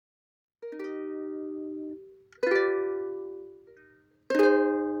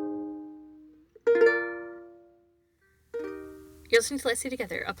You're listening to Let's Stay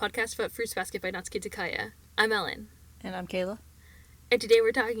Together, a podcast about Fruits Basket by Natsuki Takaya. I'm Ellen. And I'm Kayla. And today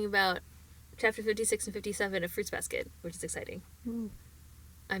we're talking about chapter 56 and 57 of Fruits Basket, which is exciting. Ooh.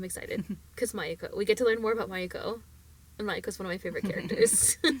 I'm excited. Because Mayuko. We get to learn more about Mayuko. And Mayuko's one of my favorite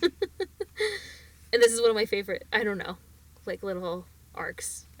characters. And this is one of my favorite, I don't know, like little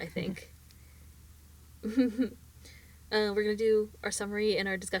arcs, I think. We're going to do our summary and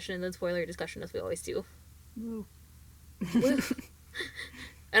our discussion and then spoiler discussion as we always do. Woo. I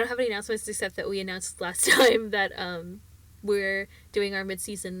don't have any announcements except that we announced last time that we're doing our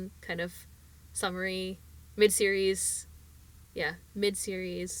mid-season kind of summary, mid-series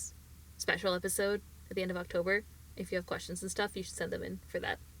special episode at the end of October. If you have questions and stuff, you should send them in for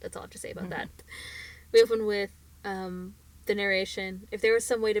that. That's all I have to say about that. We open with the narration. If there was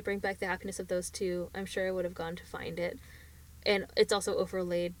some way to bring back the happiness of those two, I'm sure I would have gone to find it. And it's also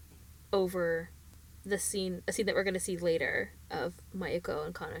overlaid over a scene that we're going to see later of Mayuko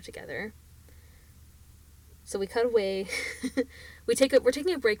and Kana together. So we cut away. We're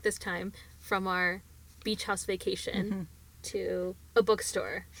taking a break this time from our beach house vacation to a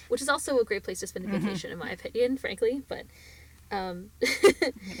bookstore, which is also a great place to spend a vacation in my opinion, frankly. But I'm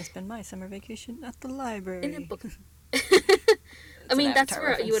gonna spend my summer vacation at the library. In a book. I mean, that's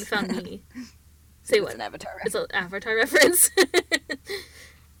where you would have found me. Say what? It's an Avatar It's reference. an Avatar reference.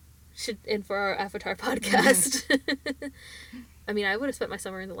 And for our Avatar podcast. I mean, I would have spent my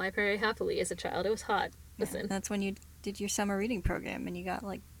summer in the library happily as a child. It was hot. Listen. Yeah, that's when you did your summer reading program and you got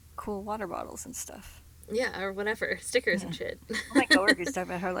like cool water bottles and stuff. Yeah, or whatever. Stickers and shit. My coworkers talk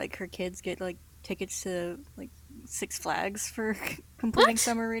about how like her kids get like tickets to like Six Flags for completing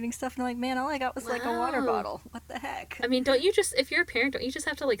summer reading stuff, and I'm like, man, all I got was like a water bottle. What the heck? I mean, if you're a parent, don't you just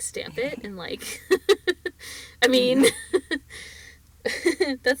have to like stamp it and like I mean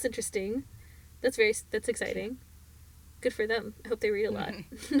that's interesting. That's exciting. Good for them. I hope they read a lot.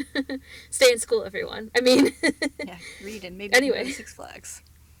 Stay in school, everyone. I mean yeah, read and maybe anyway. go to Six Flags.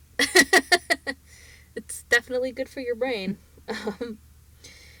 It's definitely good for your brain.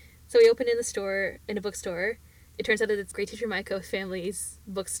 So we open in a bookstore. It turns out that it's Great Teacher Mayuko's family's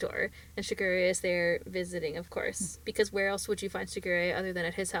bookstore, and Shigure is there visiting, of course, because where else would you find Shigure other than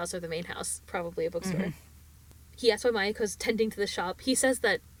at his house or the main house? Probably a bookstore. He asks why Mayuko's tending to the shop. He says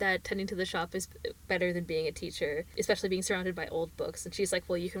that tending to the shop is better than being a teacher, especially being surrounded by old books. And she's like,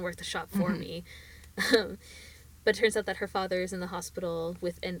 well, you can work the shop for me. But it turns out that her father is in the hospital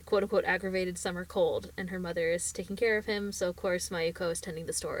with an quote-unquote aggravated summer cold, and her mother is taking care of him, so of course Mayuko is tending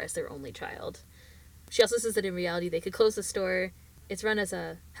the store as their only child. She also says that in reality they could close the store. It's run as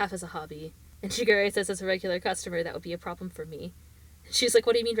half as a hobby. And Shigure says as a regular customer that would be a problem for me. She's like,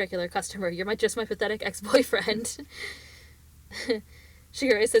 what do you mean regular customer? You're just my pathetic ex-boyfriend.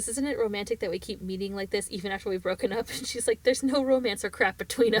 Shigure says, isn't it romantic that we keep meeting like this even after we've broken up? And she's like, there's no romance or crap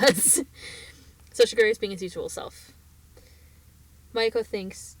between us. So Shigure is being his usual self. Mayuko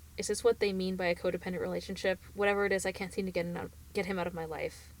thinks, is this what they mean by a codependent relationship? Whatever it is, I can't seem to get him out of my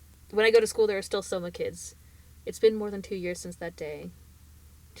life. When I go to school, there are still Soma kids. It's been more than 2 years since that day.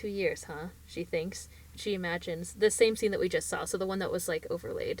 2 years, huh? She thinks. She imagines the same scene that we just saw, so the one that was, like,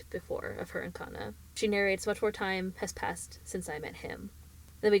 overlaid before of her and Kana. She narrates, much more time has passed since I met him.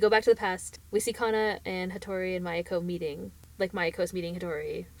 Then we go back to the past. We see Kana and Hattori and Mayuko meeting, like Mayuko's meeting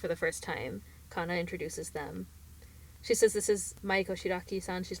Hattori for the first time. Kana introduces them. She says, this is Mayuko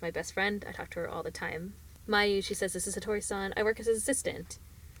Shiraki-san. She's my best friend. I talk to her all the time. Mayu, she says, this is Hattori-san. I work as his assistant.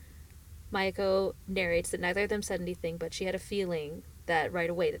 Mayuko narrates that neither of them said anything, but she had a feeling that right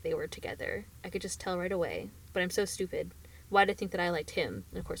away that they were together. I could just tell right away. But I'm so stupid. Why did I think that I liked him?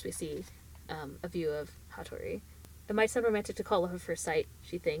 And of course we see a view of Hattori. It might sound romantic to call love at first sight,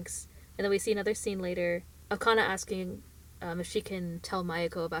 she thinks. And then we see another scene later of Kana asking if she can tell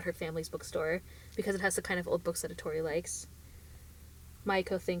Mayuko about her family's bookstore, because it has the kind of old books that Hattori likes.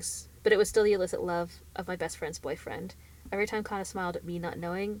 Mayuko thinks, but it was still the illicit love of my best friend's boyfriend. Every time Kana smiled at me, not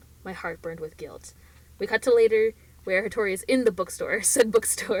knowing, my heart burned with guilt. We cut to later, where Hattori is in the bookstore, said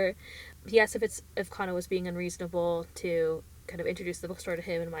bookstore. He asks if Kana was being unreasonable to kind of introduce the bookstore to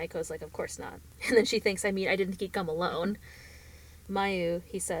him, and Mayuko's like, of course not. And then she thinks, I didn't come alone. Mayu,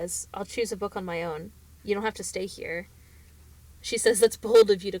 he says, I'll choose a book on my own. You don't have to stay here. She says, that's bold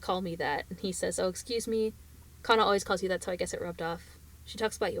of you to call me that. And he says, oh, excuse me. Kana always calls you that, so I guess it rubbed off. She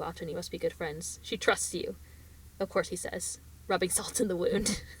talks about you often. You must be good friends. She trusts you. Of course, he says, rubbing salt in the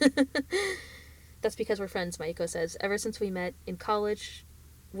wound. That's because we're friends, Mayuko says. Ever since we met in college,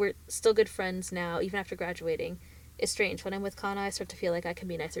 we're still good friends now, even after graduating. It's strange. When I'm with Kana, I start to feel like I can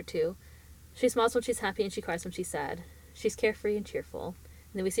be nicer too. She smiles when she's happy and she cries when she's sad. She's carefree and cheerful.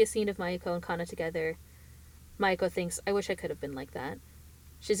 And then we see a scene of Mayuko and Kana together. Mayuko thinks, I wish I could have been like that.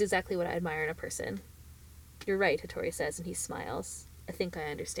 She's exactly what I admire in a person. You're right, Hattori says, and he smiles. I think I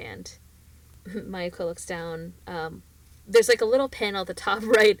understand. Mayuko looks down. There's like a little panel at the top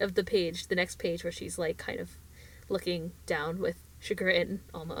right of the page, the next page, where she's like kind of looking down with chagrin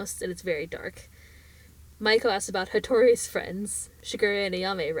almost, and it's very dark. Mayuko asks about Hattori's friends, Shigure and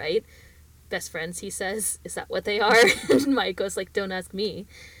Ayame, right? Best friends, he says. Is that what they are? And Mayuko's like, don't ask me.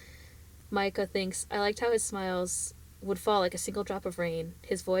 Mayuko thinks, I liked how his smiles would fall like a single drop of rain.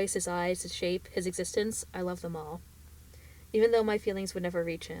 His voice, his eyes, his shape, his existence, I love them all. Even though my feelings would never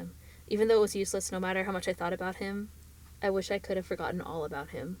reach him, even though it was useless no matter how much I thought about him, I wish I could have forgotten all about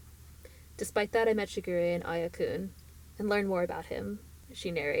him. Despite that, I met Shigure and Aya-kun, and learned more about him,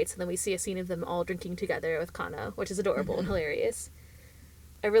 she narrates, and then we see a scene of them all drinking together with Kana, which is adorable and hilarious.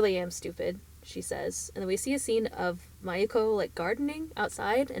 I really am stupid, she says, and then we see a scene of Mayuko, like, gardening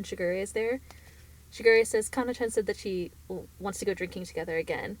outside, and Shigure is there. Shigure says Kana-chan said that she wants to go drinking together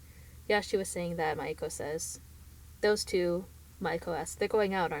again. Yeah, she was saying that, Mayuko says. Those two, Mayuko asks, they're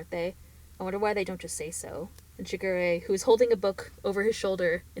going out, aren't they? I wonder why they don't just say so. And Shigure, who's holding a book over his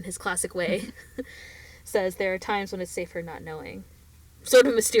shoulder in his classic way, says there are times when it's safer not knowing. Sort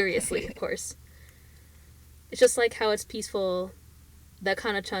of mysteriously, of course. It's just like how it's peaceful that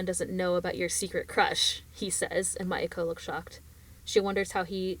Kana-chan doesn't know about your secret crush, he says, and Mayuko looks shocked. She wonders how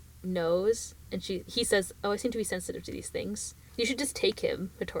he knows, and he says, oh, I seem to be sensitive to these things. You should just take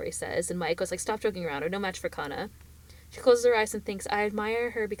him, Hattori says, and Mayuko's like, stop joking around, I'm no match for Kana. She closes her eyes and thinks, I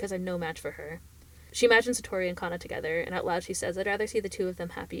admire her because I'm no match for her. She imagines Hattori and Kana together, and out loud she says, I'd rather see the two of them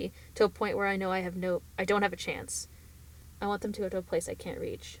happy, to a point where I know I don't have a chance. I want them to go to a place I can't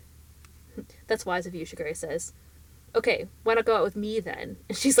reach. That's wise of you, Shigure says. Okay, why not go out with me then?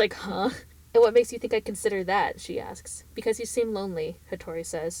 And she's like, huh? And what makes you think I'd consider that? She asks. Because you seem lonely, Hattori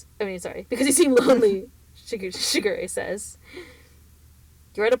says. Because you seem lonely, Shigure says.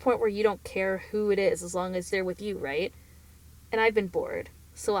 You're at a point where you don't care who it is as long as they're with you, right? And I've been bored,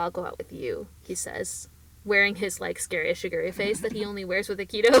 so I'll go out with you, he says, wearing his, like, scariest Shigure face that he only wears with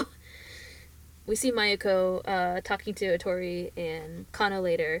Aikido. We see Mayuko talking to Hattori and Kana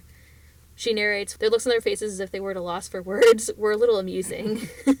later. She narrates, their looks on their faces as if they were at a loss for words were a little amusing.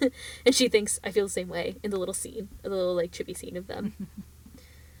 And she thinks, I feel the same way in the little scene, the little, like, chibi scene of them.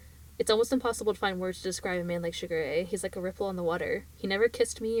 It's almost impossible to find words to describe a man like Shigure. He's like a ripple on the water. He never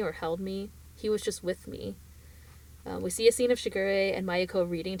kissed me or held me. He was just with me. We see a scene of Shigure and Mayuko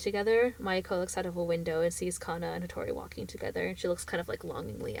reading together. Mayuko looks out of a window and sees Kana and Hattori walking together, and she looks kind of like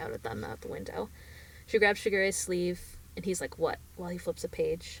longingly out at them out the window. She grabs Shigure's sleeve, and he's like, what? While he flips a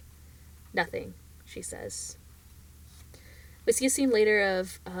page. Nothing, she says. We see a scene later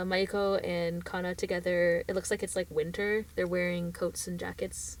of Mayuko and Kana together. It looks like it's like winter. They're wearing coats and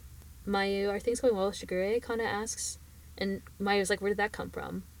jackets. Mayu, are things going well with Shigure? Kana asks. And Mayu's like, where did that come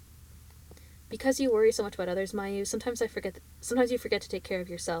from? Because you worry so much about others, Mayu, sometimes you forget to take care of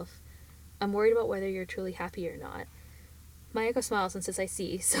yourself. I'm worried about whether you're truly happy or not. Mayuko smiles and says, I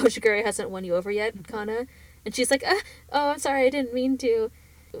see. So Shigure hasn't won you over yet, Kana? And she's like, oh, I'm sorry, I didn't mean to.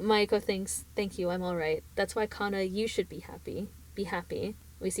 Mayuko thinks, thank you, I'm alright. That's why, Kana, you should be happy. Be happy.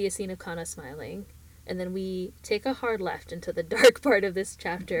 We see a scene of Kana smiling. And then we take a hard left into the dark part of this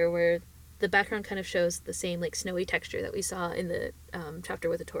chapter where the background kind of shows the same, like, snowy texture that we saw in the chapter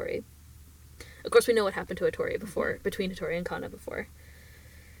with Hattori. Of course, we know what happened to Hattori between Hattori and Kana before.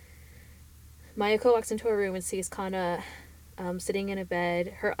 Mayuko walks into a room and sees Kana sitting in a bed.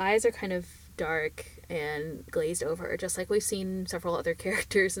 Her eyes are kind of dark and glazed over, just like we've seen several other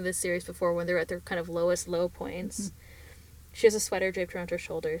characters in this series before when they're at their kind of lowest low points. She has a sweater draped around her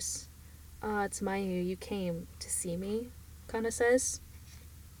shoulders. It's Mayu. You came to see me, Kana says.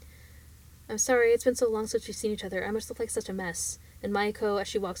 I'm sorry, it's been so long since we've seen each other. I must look like such a mess. And Mayuko, as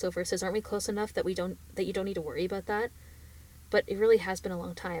she walks over, says, aren't we close enough that you don't need to worry about that? But it really has been a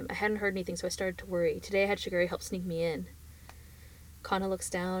long time. I hadn't heard anything, so I started to worry. Today I had Shigure help sneak me in. Kana looks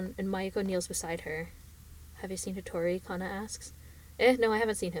down, and Mayuko kneels beside her. Have you seen Hattori? Kana asks. No, I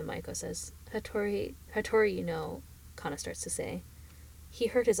haven't seen him, Mayuko says. Hattori, you know, Kana starts to say. He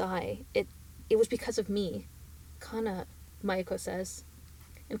hurt his eye. It was because of me. Kana, Mayuko says.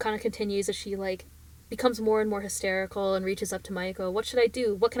 And Kana continues as she, like, becomes more and more hysterical and reaches up to Mayuko. What should I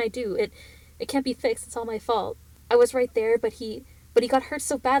do? What can I do? It can't be fixed. It's all my fault. I was right there, but he got hurt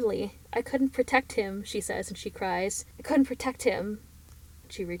so badly. I couldn't protect him, she says, and she cries. I couldn't protect him.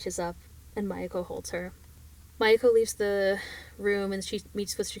 She reaches up, and Mayuko holds her. Mayuko leaves the room, and she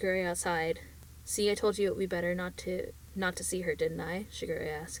meets with Shigure outside. See, I told you it would be better not to see her, didn't I? Shigure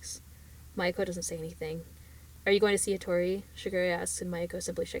asks. Mayuko doesn't say anything. Are you going to see Hattori? Shigure asks, and Mayuko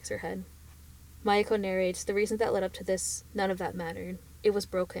simply shakes her head. Mayako narrates, the reasons that led up to this, none of that mattered. It was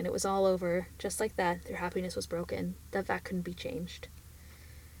broken. It was all over. Just like that, their happiness was broken. That fact couldn't be changed.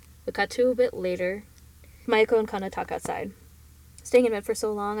 We cut to a bit later. Mayako and Kana talk outside. Staying in bed for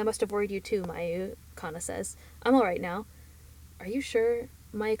so long, I must have worried you too, Mayu, Kana says. I'm alright now. Are you sure?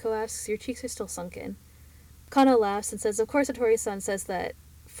 Mayako asks. Your cheeks are still sunken. Kana laughs and says, of course Hattori-san says that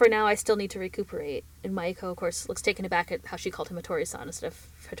for now I still need to recuperate. And Mayako, of course, looks taken aback at how she called him Hattori-san instead of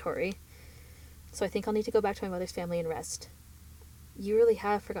Hattori. So I think I'll need to go back to my mother's family and rest. You really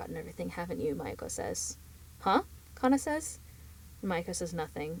have forgotten everything, haven't you? Mayako says. Huh? Kana says. And Mayako says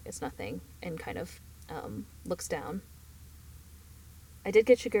nothing. It's nothing. And kind of looks down. I did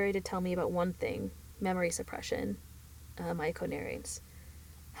get Shigure to tell me about one thing. Memory suppression. Mayako narrates.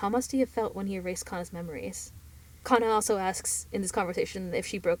 How must he have felt when he erased Kana's memories? Kana also asks in this conversation if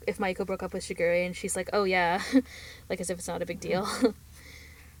Mayako broke up with Shigure, and she's like, oh yeah. Like as if it's not a big deal.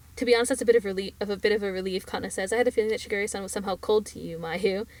 To be honest, that's a bit of a relief, Kana says. I had a feeling that Shigure-san was somehow cold to you,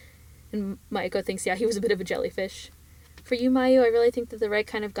 Mayu. And Mayako thinks, yeah, he was a bit of a jellyfish. For you, Mayu, I really think that the right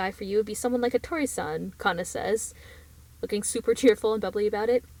kind of guy for you would be someone like Hattori-san, Kana says, looking super cheerful and bubbly about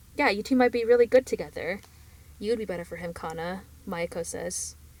it. Yeah, you two might be really good together. You'd be better for him, Kana, Mayako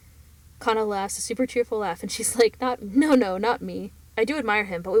says. Kana laughs, a super cheerful laugh, and she's like, no, not me. I do admire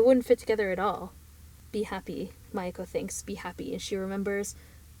him, but we wouldn't fit together at all. Be happy, Mayako thinks, be happy, and she remembers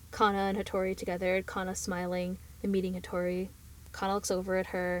Kana and Hattori together, Kana smiling and meeting Hattori. Kana looks over at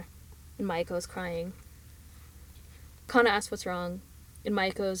her, and Mayako is crying. Kana asks what's wrong, and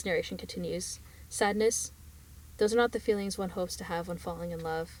Mayako's narration continues. Sadness? Those are not the feelings one hopes to have when falling in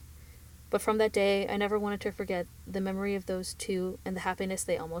love. But from that day, I never wanted to forget the memory of those two and the happiness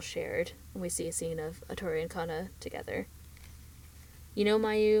they almost shared. And we see a scene of Hattori and Kana together. You know,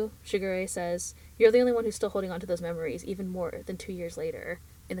 Mayu, Shigure says, you're the only one who's still holding on to those memories, even more than 2 years later.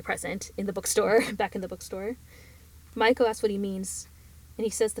 In the present, in the bookstore, back in the bookstore. Mayako asks what he means, and he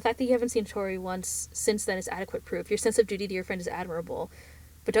says, the fact that you haven't seen Hattori once since then is adequate proof. Your sense of duty to your friend is admirable.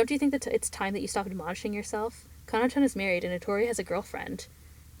 But don't you think that it's time that you stop admonishing yourself? Kana-chan is married, and Hattori has a girlfriend.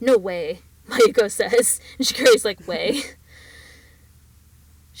 No way, Mayako says. And Shigure's like, way?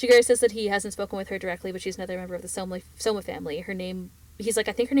 Shigure says that he hasn't spoken with her directly, but she's another member of the Soma family. Her name, he's like,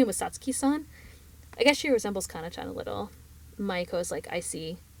 I think her name was Satsuki-san? I guess she resembles Kana-chan a little. Mayako is like, I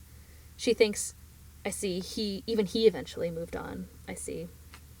see. She thinks, I see, he eventually moved on. I see.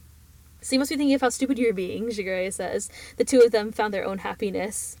 So you must be thinking of how stupid you're being, Shigure says. The two of them found their own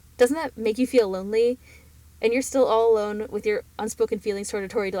happiness. Doesn't that make you feel lonely? And you're still all alone with your unspoken feelings toward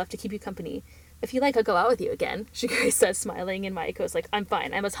Hattori left to keep you company. If you like, I'll go out with you again, Shigure says, smiling, and Mayako's like, I'm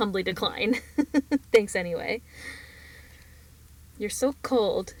fine, I must humbly decline. Thanks anyway. You're so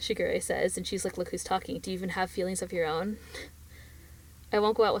cold, Shigure says, and she's like, look who's talking. Do you even have feelings of your own? I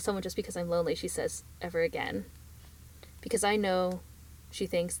won't go out with someone just because I'm lonely, she says, ever again. Because I know, she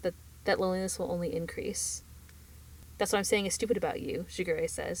thinks, that loneliness will only increase. That's what I'm saying is stupid about you, Shigure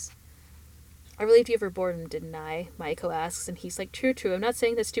says. I relieved you of your boredom, didn't I? Mayako asks, and he's like, true, I'm not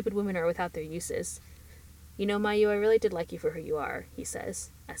saying that stupid women are without their uses. You know, Mayu, I really did like you for who you are, he says,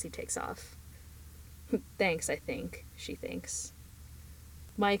 as he takes off. Thanks, I think, she thinks.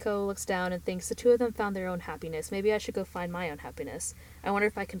 Mayako looks down and thinks the two of them found their own happiness. Maybe I should go find my own happiness. I wonder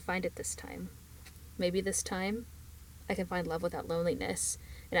if I can find it this time. Maybe this time I can find love without loneliness.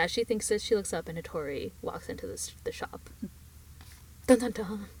 And as she thinks this, she looks up and Hattori walks into the shop. Dun dun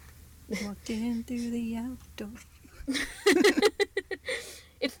dun. Walked in through the outdoor.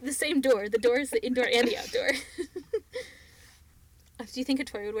 It's the same door. The door is the indoor and the outdoor. Do you think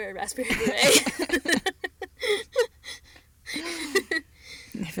Hattori would wear a raspberry beret?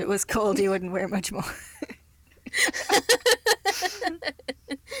 If it was cold, he wouldn't wear much more.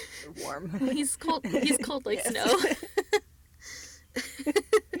 Warm. He's cold. He's cold like snow.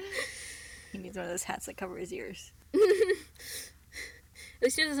 He needs one of those hats that cover his ears. At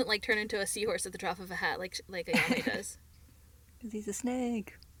least he doesn't turn into a seahorse at the drop of a hat like Ayame does. Because he's a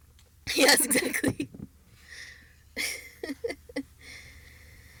snake. Yes, exactly.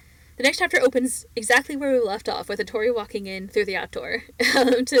 The next chapter opens exactly where we left off, with Hattori walking in through the outdoor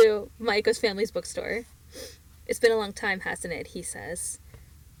to Maiko's family's bookstore. It's been a long time, hasn't it? He says.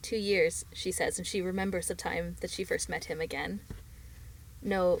 2 years, she says, and she remembers the time that she first met him again.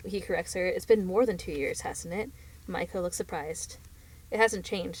 No, he corrects her. It's been more than 2 years, hasn't it? Maiko looks surprised. It hasn't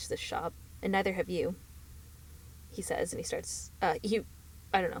changed, this shop, and neither have you. He says, and he starts, I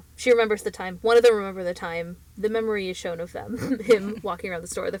don't know. She remembers the time. One of them remember the time. The memory is shown of them. Him walking around the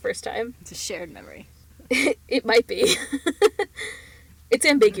store the first time. It's a shared memory. It might be. It's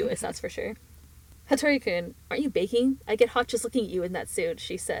ambiguous, that's for sure. Hattori-kun, aren't you baking? I get hot just looking at you in that suit,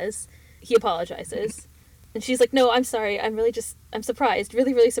 she says. he apologizes. And she's like, no, I'm sorry. I'm surprised.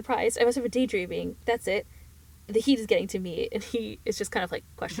 Really, really surprised. I must have been daydreaming. That's it. The heat is getting to me. And he is just kind of like,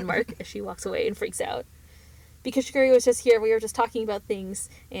 question mark, as she walks away and freaks out. Because Shigure was just here. We were just talking about things.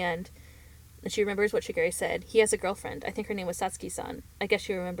 And she remembers what Shigure said. He has a girlfriend. I think her name was Satsuki-san. I guess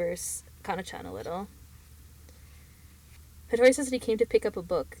she remembers Kana-chan a little. Hattori says that he came to pick up a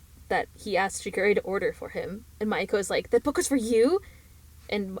book that he asked Shigure to order for him. And Maiko is like, that book was for you?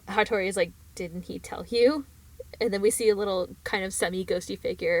 And Hattori is like, didn't he tell you? And then we see a little kind of semi-ghosty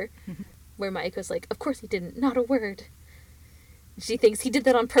figure where Maiko's like, of course he didn't, not a word. She thinks he did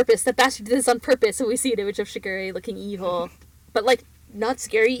that on purpose, that bastard did this on purpose. So we see an image of Shigure looking evil. But like, not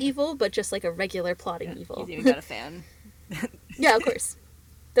scary evil, but just like a regular plotting evil. He's even got a fan. Yeah, of course.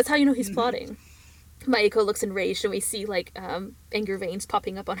 That's how you know he's plotting. Maiko looks enraged and we see like anger veins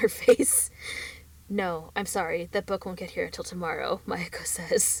popping up on her face. No, I'm sorry, that book won't get here until tomorrow, Maiko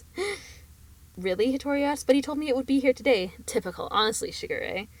says. Really? Hattori asks, but he told me it would be here today. Typical, honestly,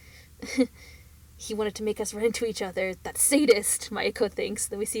 Shigure. He wanted to make us run into each other. That sadist, Maiko thinks.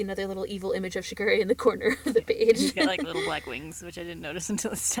 Then we see another little evil image of Shigure in the corner of the page. He's got like little black wings, which I didn't notice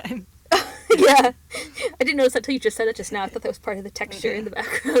until this time. Yeah. I didn't notice that until you just said it just now. I thought that was part of the texture in the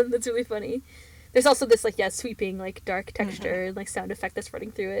background. That's really funny. There's also this like, sweeping, like, dark texture and like sound effect that's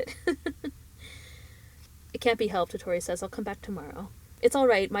running through it. It can't be helped, Hattori says. I'll come back tomorrow. It's all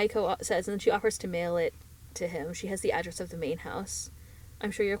right, Maiko says, and then she offers to mail it to him. She has the address of the main house. I'm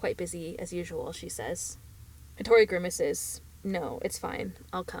sure you're quite busy, as usual, she says. Hattori grimaces. No, it's fine.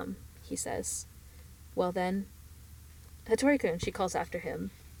 I'll come, he says. Well then. Hattori-kun, she calls after him,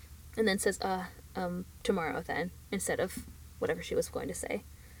 and then says, tomorrow then, instead of whatever she was going to say.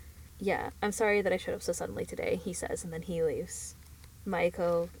 Yeah, I'm sorry that I showed up so suddenly today, he says, and then he leaves.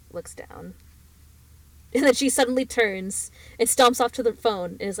 Maiko looks down. And then she suddenly turns and stomps off to the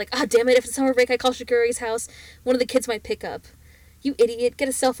phone and is like, damn it, if it's summer break I call Shigure's house, one of the kids might pick up. You idiot, get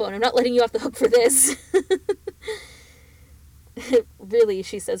a cell phone, I'm not letting you off the hook for this. Really,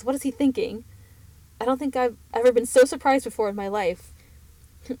 she says, what is he thinking? I don't think I've ever been so surprised before in my life.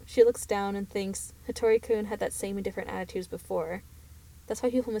 She looks down and thinks, Hattori-kun had that same indifferent attitude as before. That's why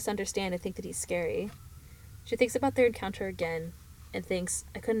people misunderstand and think that he's scary. She thinks about their encounter again and thinks,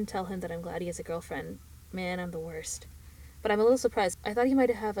 I couldn't tell him that I'm glad he has a girlfriend. Man, I'm the worst. But I'm a little surprised. I thought he might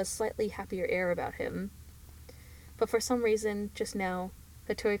have a slightly happier air about him. But for some reason, just now,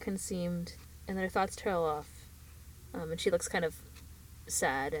 Hattori-kun seemed, and then her thoughts trail off. And she looks kind of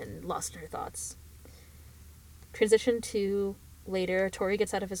sad and lost in her thoughts. Transition to later, Hattori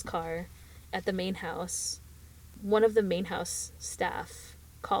gets out of his car at the main house. One of the main house staff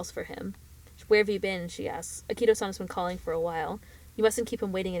calls for him. Where have you been? She asks. Akito-san has been calling for a while. You mustn't keep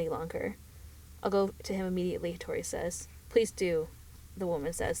him waiting any longer. I'll go to him immediately, Hattori says. Please do, the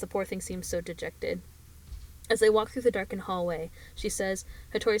woman says. The poor thing seems so dejected. As they walk through the darkened hallway, she says,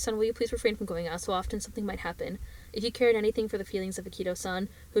 Hattori-san, will you please refrain from going out so often? Something might happen. If you cared anything for the feelings of Akito-san,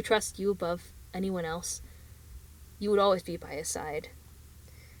 who trusts you above anyone else, you would always be by his side.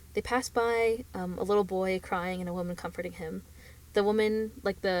 They pass by a little boy crying and a woman comforting him. The woman,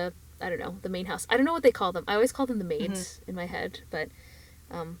 like the main house. I don't know what they call them. I always call them the maids in my head, but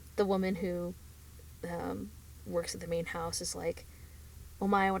the woman who works at the main house is like, oh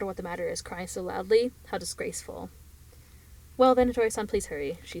my, I wonder what the matter is, crying so loudly. How disgraceful. Well then, Hattori-san, please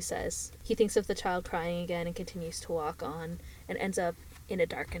hurry, she says. He thinks of the child crying again and continues to walk on and ends up in a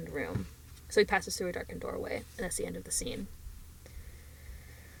darkened room. So he passes through a darkened doorway, and that's the end of the scene.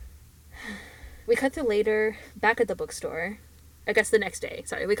 We cut to later, back at the bookstore. I guess the next day.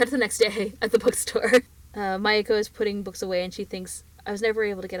 Sorry, we cut to the next day at the bookstore. Maiko is putting books away and she thinks, I was never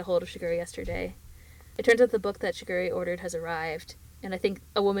able to get a hold of Shigure yesterday. It turns out the book that Shigure ordered has arrived, and I think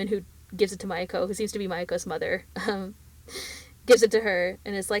a woman who gives it to Maiko, who seems to be Maiko's mother, gives it to her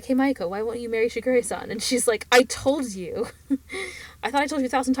and is like, hey Maiko, why won't you marry Shigure-san? And she's like, I told you. I thought I told you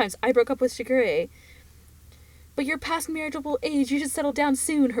 1,000 times. I broke up with Shigure. But you're past marriageable age. You should settle down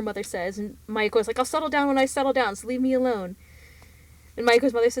soon, her mother says. And Maiko's like, I'll settle down when I settle down, so leave me alone. And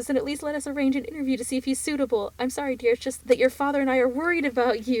Maiko's mother says, then at least let us arrange an interview to see if he's suitable. I'm sorry, dear, it's just that your father and I are worried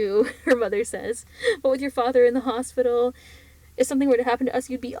about you, her mother says. But with your father in the hospital, if something were to happen to us,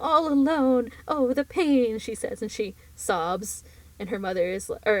 you'd be all alone. Oh, the pain, she says, and she sobs. And her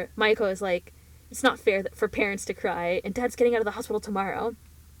Maiko is like, it's not fair for parents to cry, and Dad's getting out of the hospital tomorrow.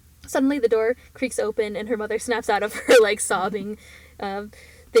 Suddenly the door creaks open, and her mother snaps out of her, like, sobbing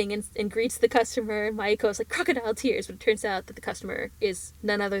thing and greets the customer. Maiko is like, crocodile tears, but it turns out that the customer is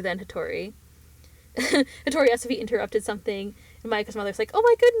none other than Hattori. Hattori asks if he interrupted something, and Maiko's mother's like, oh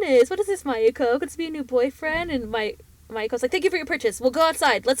my goodness, what is this, Maiko? Could this be a new boyfriend? And Maiko's like, thank you for your purchase. We'll go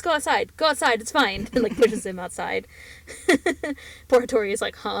outside. Let's go outside. Go outside. It's fine. And, like, pushes him outside. Poor Hattori is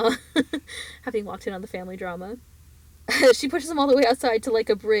like, huh? Having walked in on the family drama. She pushes him all the way outside to, like,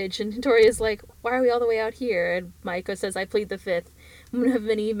 a bridge, and Hattori is like, why are we all the way out here? And Maiko says, I plead the fifth. Women have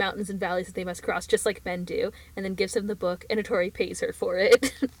many mountains and valleys that they must cross, just like men do, and then gives him the book, and Hattori pays her for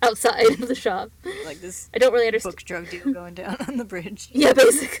it outside of the shop. Like this I don't really understand. book drug deal going down on the bridge. Yeah,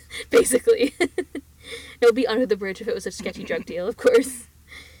 basically. It would be under the bridge if it was a sketchy drug deal, of course.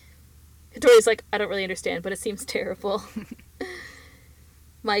 Hattori's like, I don't really understand, but it seems terrible.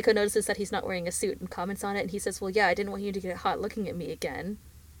 Maiko notices that he's not wearing a suit and comments on it, and he says, well, yeah, I didn't want you to get hot looking at me again.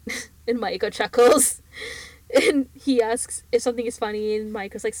 And Maiko chuckles. And he asks if something is funny, and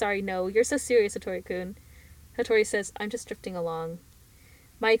Maiko's like, sorry, no, you're so serious, Hattori-kun. Hattori says, I'm just drifting along.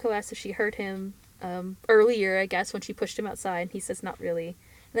 Maiko asks if she hurt him earlier, I guess, when she pushed him outside, and he says, not really.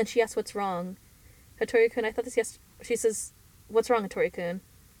 And then she asks what's wrong. Hattori-kun, I thought this She says, what's wrong, Hattori-kun?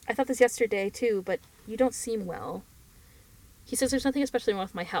 I thought this yesterday, too, but you don't seem well. He says there's nothing especially wrong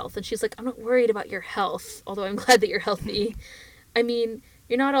with my health, and she's like, I'm not worried about your health, although I'm glad that you're healthy. I mean,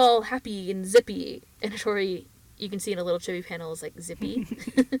 you're not all happy and zippy. And Hattori, you can see in a little chibi panel, is like, zippy?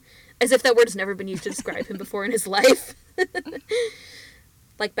 As if that word has never been used to describe him before in his life.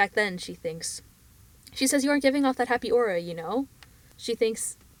 Like back then, she thinks. She says, you aren't giving off that happy aura, you know? She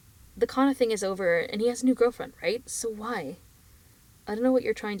thinks, the Kana thing is over, and he has a new girlfriend, right? So why? I don't know what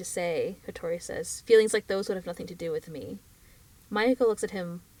you're trying to say, Hattori says. Feelings like those would have nothing to do with me. Maiko looks at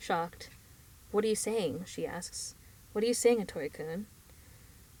him, shocked. What are you saying? She asks. What are you saying, Hattori-kun?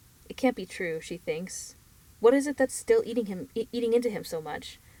 It can't be true, she thinks. What is it that's still eating into him so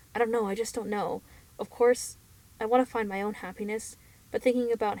much? I don't know, I just don't know. Of course, I want to find my own happiness, but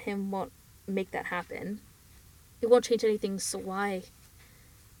thinking about him won't make that happen. It won't change anything, so why?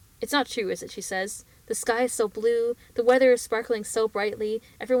 It's not true, is it, she says. The sky is so blue, the weather is sparkling so brightly,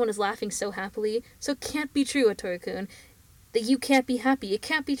 everyone is laughing so happily, so it can't be true, Hattori-kun. That you can't be happy. It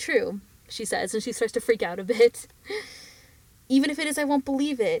can't be true, she says, and she starts to freak out a bit. Even if it is, I won't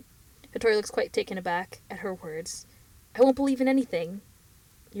believe it. Hattori looks quite taken aback at her words. I won't believe in anything.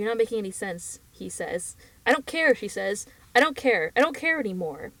 You're not making any sense, he says. I don't care, she says. I don't care. I don't care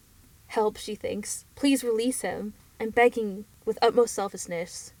anymore. Help, she thinks. Please release him. I'm begging with utmost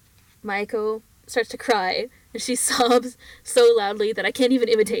selflessness. Maiko starts to cry, and she sobs so loudly that I can't even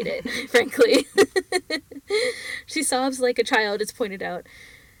imitate it, frankly. She sobs like a child, it's pointed out.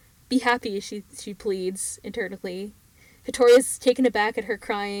 Be happy, she pleads internally. Hattori is taken aback at her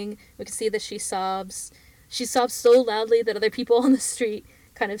crying. We can see that she sobs. She sobs so loudly that other people on the street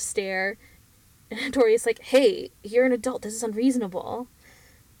kind of stare. And Hattori is like, hey, you're an adult, this is unreasonable.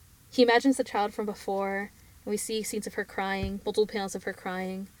 He imagines the child from before, and we see scenes of her crying, multiple panels of her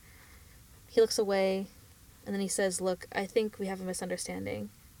crying. He looks away, and then he says, look, I think we have a misunderstanding.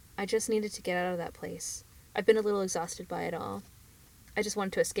 I just needed to get out of that place. I've been a little exhausted by it all. I just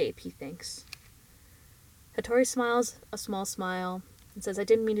wanted to escape, he thinks. Hattori smiles a small smile and says, I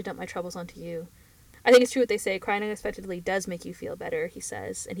didn't mean to dump my troubles onto you. I think it's true what they say, crying unexpectedly does make you feel better, he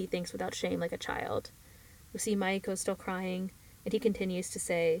says, and he thinks without shame like a child. We see Maiko still crying, and he continues to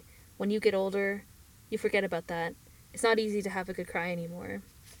say, when you get older, you forget about that. It's not easy to have a good cry anymore.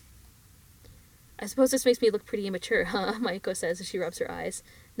 I suppose this makes me look pretty immature, huh? Maiko says as she rubs her eyes.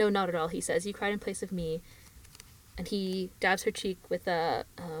 No, not at all, he says. You cried in place of me. And he dabs her cheek with a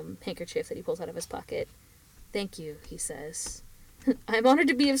handkerchief that he pulls out of his pocket. Thank you, he says. I'm honored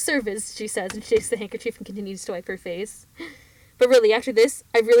to be of service, she says, and she takes the handkerchief and continues to wipe her face. But really, after this,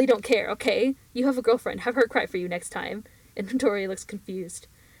 I really don't care, okay? You have a girlfriend. Have her cry for you next time. And Hattori looks confused.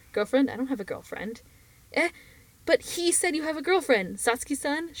 Girlfriend? I don't have a girlfriend. But he said you have a girlfriend.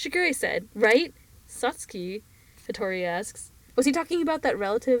 Satsuki-san? Shigure said, right? Satsuki? Hattori asks. Was he talking about that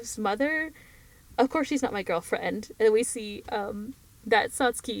relative's mother? Of course she's not my girlfriend. And then we see that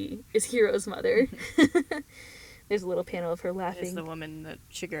Satsuki is Hiro's mother. There's a little panel of her laughing. It's the woman that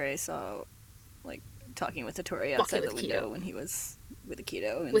Shigure saw, like, talking with Hattori outside the window when he was with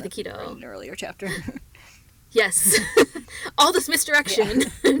Akito in an earlier chapter. Yes. All this misdirection.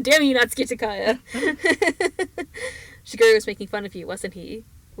 Yeah. Damn you, Natsuki Takaya. Shigure was making fun of you, wasn't he?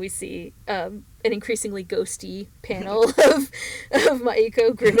 We see an increasingly ghosty panel of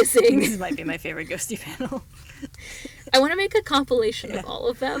Maiko grimacing. This might be my favorite ghosty panel. I want to make a compilation of all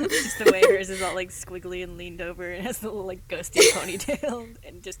of them. Just the way hers is all like squiggly and leaned over and has the little like ghosty ponytail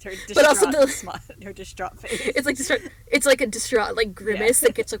and just her distraught, her distraught face. It's like a distraught like grimace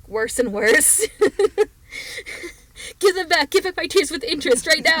that gets like worse and worse. Give them back. Give up my tears with interest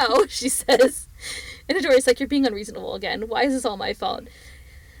right now, she says. And Hattori's like, you're being unreasonable again. Why is this all my fault?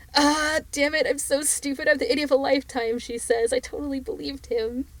 Ah, damn it, I'm so stupid. I'm the idiot of a lifetime, she says. I totally believed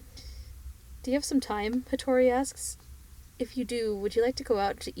him. Do you have some time? Hattori asks. If you do, would you like to go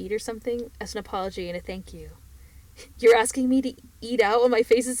out to eat or something? As an apology and a thank you. You're asking me to eat out when my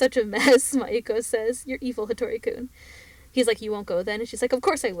face is such a mess, Mayuko says. You're evil, Hattori-kun. He's like, you won't go then? And she's like, of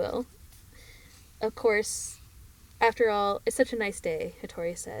course I will. Of course. After all, it's such a nice day,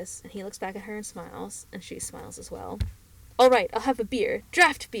 Hattori says. And he looks back at her and smiles. And she smiles as well. All right, I'll have a beer.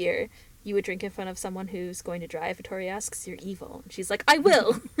 Draft beer. You would drink in front of someone who's going to drive, Hattori asks. You're evil. And she's like, I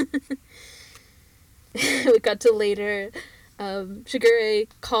will. We got to later. Shigure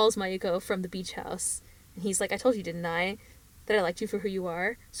calls Mayuko from the beach house. And he's like, I told you, didn't I? That I liked you for who you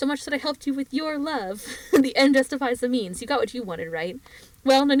are. So much that I helped you with your love. The end justifies the means. You got what you wanted, right?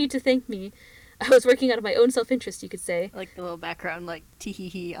 Well, no need to thank me. I was working out of my own self-interest, you could say. Like the little background, like,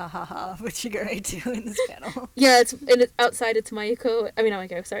 tee-hee-hee, ah-ha-ha, with Shigure too in this panel. Yeah, it's outside, it's Mayuko. I mean, not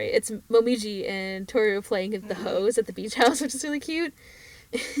Mayuko, sorry. It's Momiji and Toru playing the hose at the beach house, which is really cute.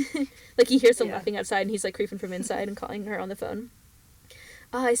 Like, he hears them laughing outside, and he's, like, creeping from inside and calling her on the phone.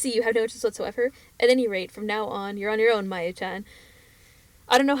 Ah, I see, you have no interest whatsoever. At any rate, from now on, you're on your own, Mayu-chan.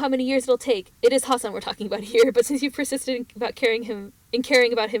 I don't know how many years it'll take. It is Hasan we're talking about here, but since you've persisted about caring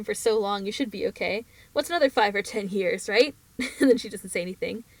about him for so long, you should be okay. What's another 5 or 10 years, right? And then she doesn't say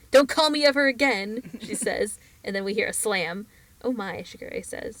anything. Don't call me ever again, she says. And then we hear a slam. Oh my, Shigure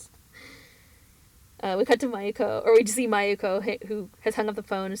says. We cut to Mayuko, or we see Mayuko, who has hung up the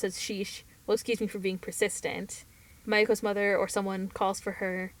phone and says, sheesh, well, excuse me for being persistent. Mayuko's mother or someone calls for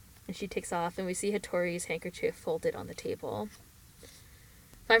her, and she takes off, and we see Hattori's handkerchief folded on the table.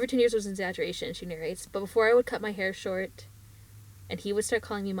 5 or 10 years was an exaggeration, she narrates, but before I would cut my hair short, and he would start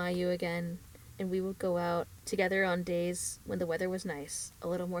calling me Mayu again, and we would go out together on days when the weather was nice, a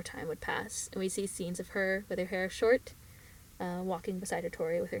little more time would pass, and we see scenes of her with her hair short, walking beside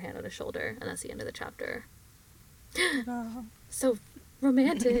Hattori with her hand on his shoulder, and that's the end of the chapter. So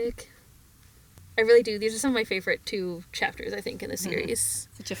romantic. I really do. These are some of my favorite 2 chapters, I think, in the series.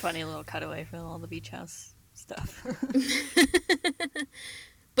 Such a funny little cutaway from all the beach house stuff.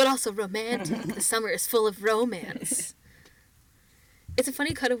 But also romantic. The summer is full of romance. It's a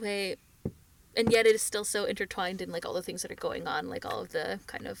funny cutaway, and yet it is still so intertwined in, like, all the things that are going on, like, all of the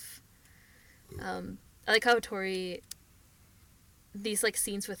kind of, I like how Hattori, these, like,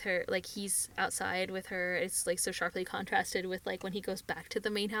 scenes with her, like, he's outside with her, it's, like, so sharply contrasted with, like, when he goes back to the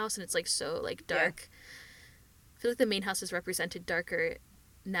main house, and it's, like, so, like, dark. Yeah. I feel like the main house is represented darker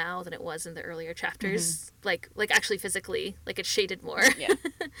now than it was in the earlier chapters. Mm-hmm. Like, actually physically, like, it's shaded more. Yeah.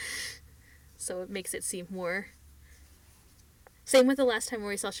 So it makes it seem more... Same with the last time where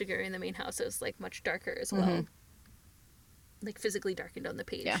we saw Shigure in the main house, it was, like, much darker as well. Mm-hmm. Like, physically darkened on the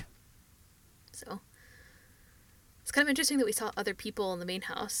page. Yeah. So... It's kind of interesting that we saw other people in the main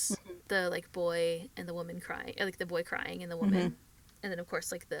house. Mm-hmm. The, like, boy and the woman crying. Like, the boy crying and the woman. Mm-hmm. And then, of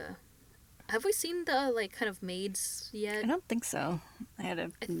course, like, the... Have we seen the, like, kind of maids yet? I don't think so. I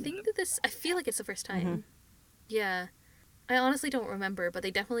think that I feel like it's the first time. Mm-hmm. Yeah. I honestly don't remember, but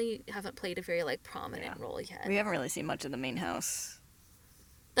they definitely haven't played a very, like, prominent role yet. We haven't really seen much of the main house.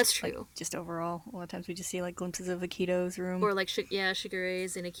 That's true. Like, just overall. A lot of times we just see, like, glimpses of Akito's room. Or, like,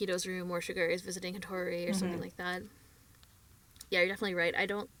 Shigure's in Akito's room, or Shigure's visiting Hattori, or something like that. Yeah, you're definitely right. I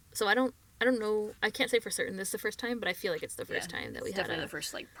don't know. I can't say for certain this is the first time, but I feel like it's the first time that we had definitely the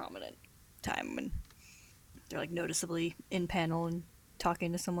first, like, prominent time when they're, like, noticeably in panel and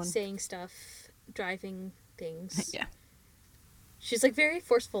talking to someone. Saying stuff, driving things. Yeah. She's, like, very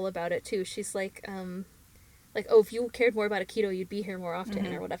forceful about it, too. She's, like, oh, if you cared more about Akito, you'd be here more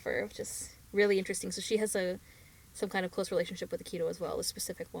often, or whatever, which is really interesting. So she has some kind of close relationship with Akito as well, a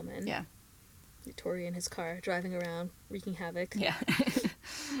specific woman. Yeah. Tori in his car, driving around, wreaking havoc. Yeah.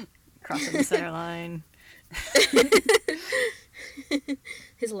 Crossing the center line.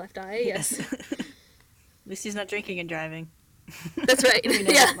 His left eye, yes. At least he's not drinking and driving. That's right. We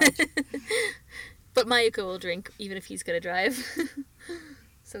know that much. But Mayuko will drink, even if he's gonna drive.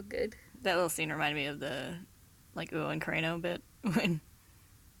 So good. That little scene reminded me of the, like, Uo and Kureno bit. When...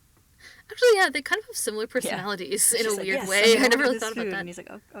 Actually, yeah, they kind of have similar personalities in a weird way. I never really thought about that. And he's like,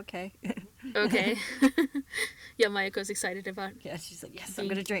 oh, okay. Okay. Yeah, Mayuko's excited about... Yeah, she's like, yes, I'm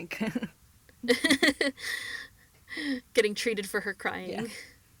gonna drink. Getting treated for her crying. Yeah.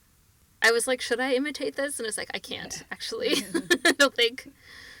 I was like, should I imitate this? And it's like, I can't, actually. I don't think.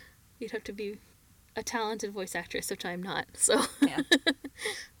 You'd have to be a talented voice actress, which I'm not, so... Yeah.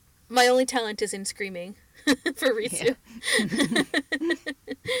 My only talent is in screaming for Ritsu. Yeah.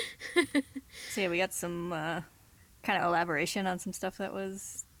 So yeah, we got some kind of elaboration on some stuff that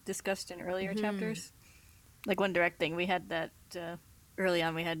was discussed in earlier chapters. Like one direct thing, we had that early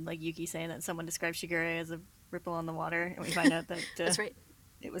on we had like Yuki saying that someone described Shigure as a ripple on the water, and we find out that That's right.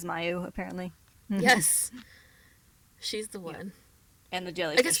 it was Mayu apparently. Yes. She's the one. And the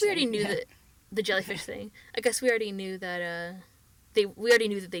jellyfish. I guess we already knew that the jellyfish thing. I guess we already knew that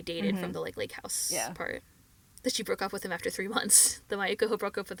they dated from the like lake house part. That she broke up with him after 3 months. The Mayuko who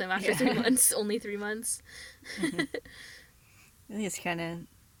broke up with him after 3 months. Only 3 months. I think it's kind of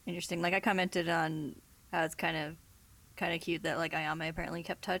interesting. Like I commented on how it's kind of cute that like Ayame apparently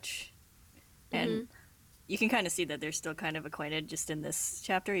kept touch, and you can kind of see that they're still kind of acquainted just in this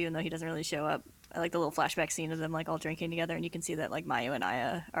chapter, even though he doesn't really show up. I like the little flashback scene of them like all drinking together, and you can see that like Mayu and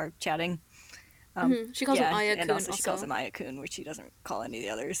Aya are chatting. She calls him Aya-kun and also she calls him Aya-kun, which she doesn't call any of the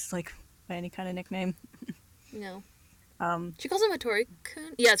others like by any kind of nickname. No. She calls him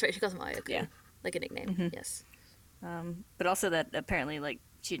Hattori-kun. Yeah, that's right. She calls him Aya-kun. Yeah. Like a nickname. Yes. But also that apparently like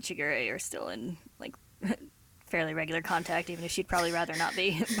she and Shigure are still in like fairly regular contact, even if she'd probably rather not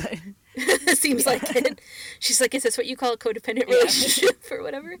be. But seems like it. She's like, is this what you call a codependent relationship or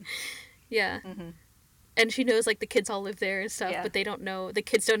whatever? Yeah. And she knows like the kids all live there and stuff, but they don't know. The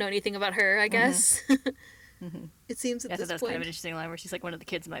kids don't know anything about her, I guess. It seems at this that's point. Kind of an interesting line where she's like, one of the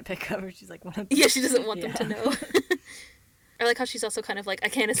kids might pick up, or she's like, one of yeah, she doesn't want them to know. I like how she's also kind of like, I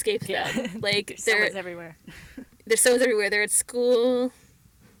can't escape them. Like they're everywhere. There's someone's everywhere. They're at school.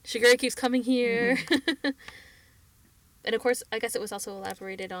 Shigure keeps coming here. And of course, I guess it was also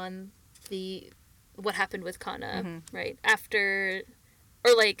elaborated on what happened with Kana, right? After,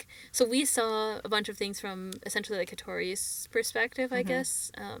 or like, so we saw a bunch of things from essentially like Hattori's perspective, I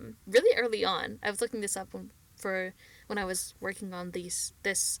guess, really early on. I was looking this up when I was working on this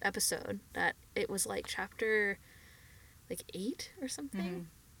episode, that it was like chapter like 8 or something.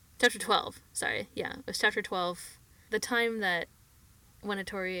 Chapter 12, sorry. Yeah, it was chapter 12. The time that when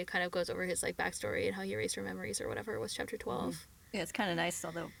Hattori kind of goes over his like backstory and how he erased her memories or whatever was chapter 12. Yeah, it's kind of nice,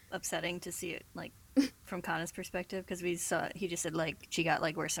 although upsetting to see it like from Kana's perspective, because he just said like she got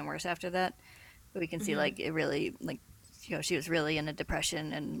like worse and worse after that, but we can see like it really like she was really in a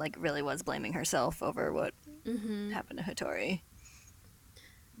depression and like really was blaming herself over what happened to Hattori.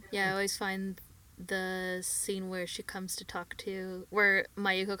 Yeah, I always find the scene where she comes to where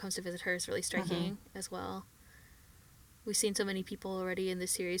Mayuko comes to visit her is really striking as well. We've seen so many people already in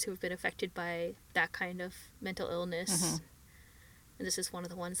this series who have been affected by that kind of mental illness. And this is one of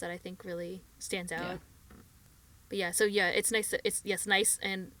the ones that I think really stands out. But yeah, so yeah, it's nice that it's nice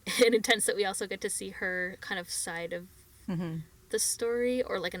and intense that we also get to see her kind of side of the story,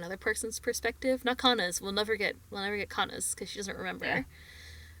 or like another person's perspective. Not Kana's. We'll never get Kana's because she doesn't remember. Yeah.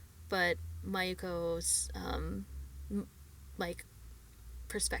 But Mayuko's like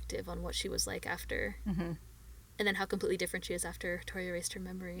perspective on what she was like after. And then how completely different she is after Hattori erased her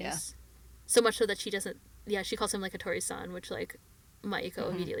memories. Yeah. So much so that she doesn't... Yeah, she calls him, like, Hattori-san, which, like,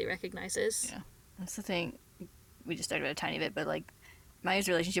 Mayuko immediately recognizes. Yeah. That's the thing. We just started about a tiny bit, but, like, Mayu's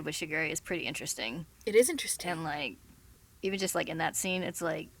relationship with Shigure is pretty interesting. It is interesting. And, like, even just, like, in that scene, it's,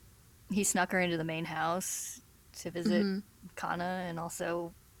 like, he snuck her into the main house to visit Kana and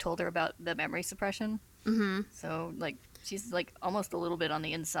also told her about the memory suppression. So, like, she's, like, almost a little bit on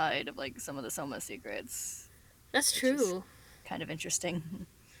the inside of, like, some of the Soma secrets. That's true. Kind of interesting.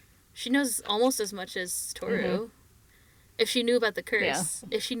 She knows almost as much as Toru. If she knew about the curse,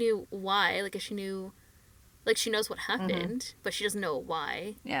 if she knew why, like if she knew, like she knows what happened, but she doesn't know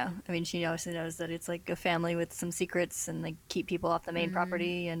why. Yeah, I mean, she obviously knows that it's like a family with some secrets and like keep people off the main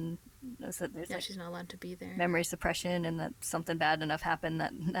property, and knows that there's like she's not allowed to be there. Memory suppression, and that something bad enough happened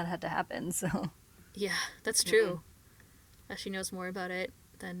that had to happen. So yeah, that's true. She knows more about it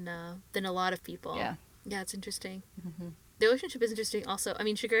than a lot of people. Yeah, it's interesting. The relationship is interesting also. I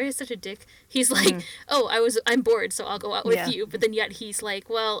mean, Shigure is such a dick. He's like, I'm bored, so I'll go out with you. But then yet he's like,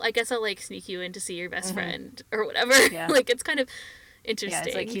 well, I guess I'll, like, sneak you in to see your best friend or whatever. Yeah. Like, it's kind of interesting. Yeah,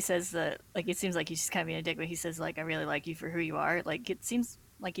 it's like he says that, like, it seems like he's just kind of being a dick, but he says, like, I really like you for who you are. Like, it seems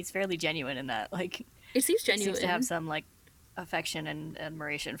like he's fairly genuine in that. Like, it seems genuine. He seems to have some, like, affection and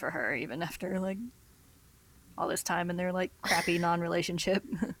admiration for her, even after, like, all this time in their, like, crappy non-relationship.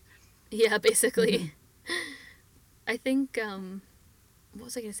 Yeah, basically. I think, what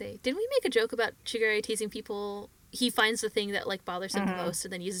was I going to say? Didn't we make a joke about Shigure teasing people? He finds the thing that, like, bothers him the most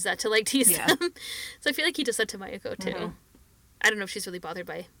and then uses that to, like, tease them. So I feel like he does that to Mayuko, too. I don't know if she's really bothered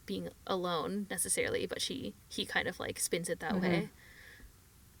by being alone, necessarily, but he kind of, like, spins it that way.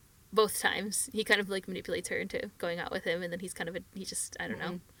 Both times. He kind of, like, manipulates her into going out with him, and then he's kind of, I don't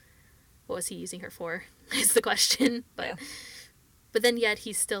know. What was he using her for, is the question. But then yet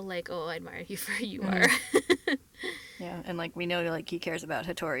he's still like, oh, I admire you for who you are. Yeah, and, like, we know, like, he cares about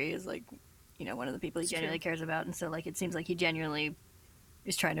Hattori is, like, you know, one of the people he genuinely cares about. And so, like, it seems like he genuinely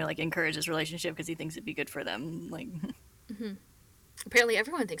he's trying to like encourage this relationship because he thinks it'd be good for them. Like, Apparently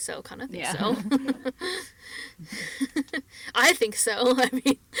everyone thinks so. Kana thinks yeah. so. I think so. I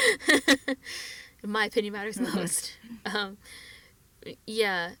mean, my opinion matters the most.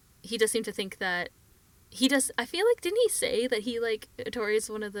 Yeah, he does seem to think that he does. I feel like, didn't he say that he, like, Tori is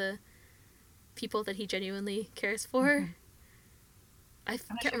one of the people that he genuinely cares for? I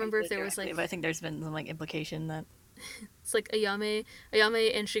can't remember if there was like. But I think there's been some like implication that It's like Ayame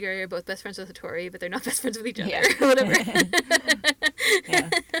and Shigure are both best friends with Tori, but they're not best friends with each other, Yeah. or whatever. yeah,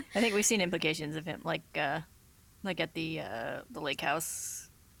 I think we've seen implications of him like at the lake house.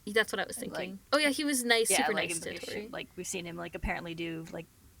 That's what I was thinking. Like, oh yeah, he was nice, Yeah, super like nice to Tori. like we've seen him like apparently do like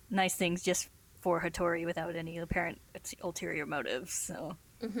nice things just for Hattori without any apparent ulterior motives. So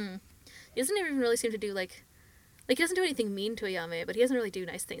He doesn't even really seem to do like he doesn't do anything mean to Ayame, but he doesn't really do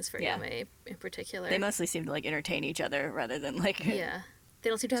nice things for Yeah. Ayame in particular. they mostly seem to like entertain each other rather than like Yeah, they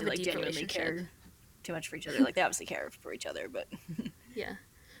don't seem to have a like deep genuinely relationship. care too much for each other. Like they obviously care for each other, but Yeah,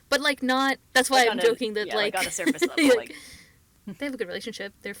 but like not. That's why like, I'm on a- joking that yeah, like, on a surface level, like, like they have a good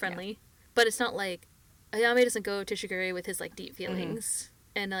relationship. They're friendly, but it's not like Ayame doesn't go to Shigure with his like deep feelings,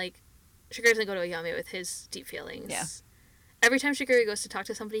 and like Shigure doesn't go to Ayame with his deep feelings. Yeah. Every time Shigure goes to talk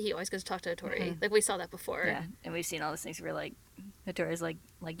to somebody, he always goes to talk to Tori. Like we saw that before. yeah, and we've seen all those things where like Hattori's like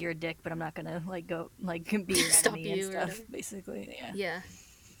you're a dick, but I'm not gonna like go like be your Stop enemy you and or stuff. whatever. Basically, yeah. Yeah.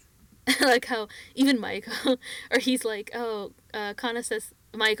 Like how even Maiko, or he's like, oh, Kana says,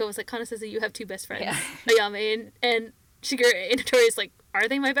 Maiko was like, Kana says that you have two best friends, Yeah. Ayame and Shigure, and Tori's like, are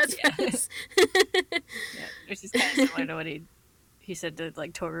they my best Yeah. friends? Yeah, which is kind of similar to what he said to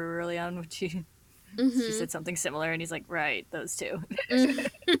like Toru early on, which she said something similar, and he's like, right, those two.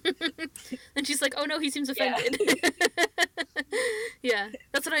 And she's like, oh no, he seems Yeah. offended. Yeah,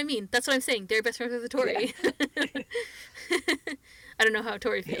 that's what I mean. That's what I'm saying. They're best friends with Tori. I don't know how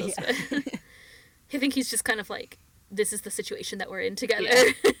Tori feels, Yeah. but I think he's just kind of like, this is the situation that we're in together.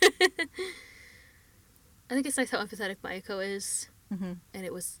 Yeah. I think it's nice how empathetic Mayako is. Mm-hmm. And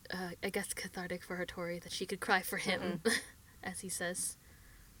it was, I guess, cathartic for her Tori that she could cry for him, as he says.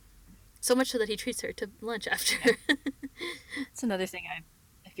 So much so that he treats her to lunch after. It's another thing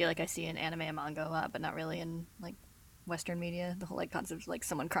I feel like I see in anime and manga a lot, but not really in like Western media. The whole like concept of like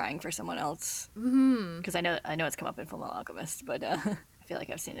someone crying for someone else. Because I know it's come up in Fullmetal Alchemist, but I feel like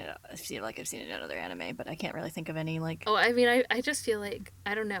I've seen it. I've seen it in other anime, but I can't really think of any like. Oh, I mean, I just feel like,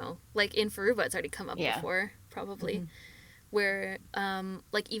 I don't know, like in Furuba it's already come up Yeah. before, probably, where,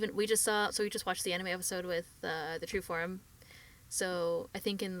 like even, we just watched the anime episode with the True Form, so I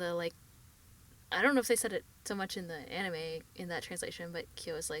think in the, like, I don't know if they said it so much in the anime, in that translation, but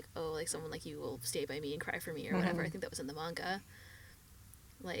Kyo was like, oh, like, someone like you will stay by me and cry for me, or whatever. I think that was in the manga.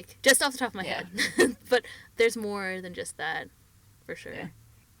 Like, just off the top of my Yeah. head. But there's more than just that, for sure. Yeah.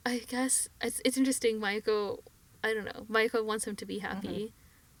 I guess it's interesting. Mayako, I don't know. Mayako wants him to be happy,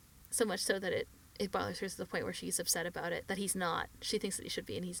 so much so that it bothers her to the point where she's upset about it. That he's not. She thinks that he should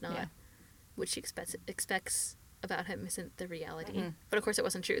be, and he's not. Yeah. Which she expects about him isn't the reality. Mhm. But of course, it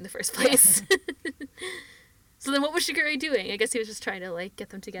wasn't true in the first place. So then, what was Shigure doing? I guess he was just trying to like get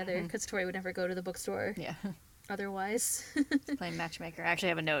them together because Tori would never go to the bookstore Yeah. otherwise. Playing matchmaker. I actually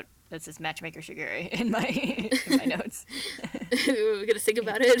have a note that says matchmaker Shigure in my notes. We're gonna sing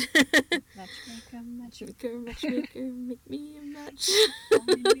about it. Matchmaker, Matchmaker, matchmaker, make me a match.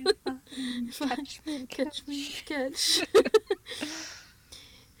 Catch me, catch.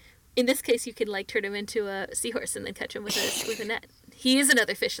 In this case, you could like turn him into a seahorse and then catch him with a net. He is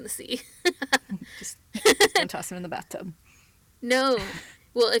another fish in the sea. Just don't toss him in the bathtub. No.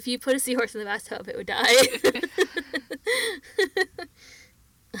 Well, if you put a seahorse in the bathtub, it would die.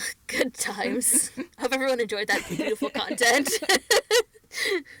 Good times. Hope everyone enjoyed that beautiful content.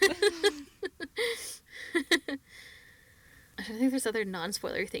 I think there's other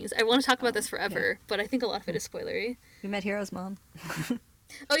non-spoilery things. I want to talk about this forever, but I think a lot of it is spoilery. We met Hiro's mom.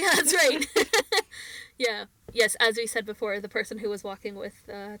 Oh yeah, that's right. Yeah. Yes, as we said before, the person who was walking with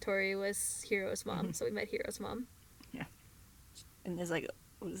Tori was Hiro's mom, so we met Hiro's mom. Yeah. And there's like,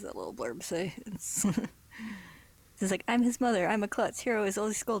 what does that little blurb say? It's like, I'm his mother, I'm a klutz, Hiro is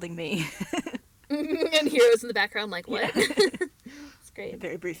always scolding me. And Hiro's in the background like, what? Yeah. It's great. A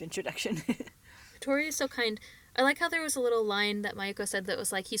very brief introduction. Tori is so kind. I like how there was a little line that Mayako said that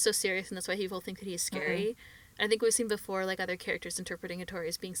was like, he's so serious and that's why people think that he's scary. I think we've seen before, like, other characters interpreting Tori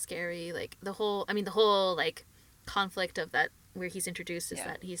as being scary. Like, the whole, like, conflict of that, where he's introduced is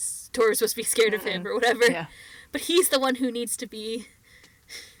that Tori's supposed to be scared of him or whatever. Yeah. But he's the one who needs to be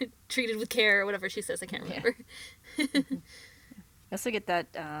treated with care or whatever she says. I can't remember. I also get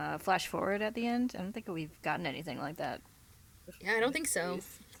that flash forward at the end. I don't think we've gotten anything like that Yeah, I don't think so.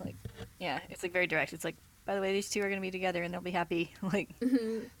 It's like, yeah, it's like very direct. It's like, by the way, these two are gonna be together and they'll be happy. Like,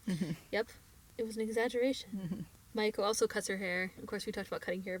 Yep. It was an exaggeration. Mayuko also cuts her hair. Of course, we talked about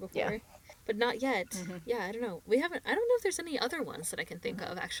cutting hair before. Yeah. But not yet. Yeah, I don't know. I don't know if there's any other ones that I can think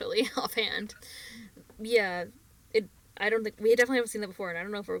of, actually, offhand. Yeah. I don't think... We definitely haven't seen that before, and I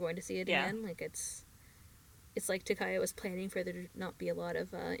don't know if we're going to see it again. Like, it's like Takaya was planning for there to not be a lot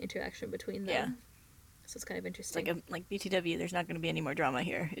of interaction between them. Yeah. So it's kind of it's interesting. like BTW. There's not gonna be any more drama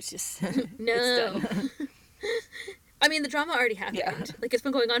here. It's just No. it's done. I mean, the drama already happened. Yeah. Like, it's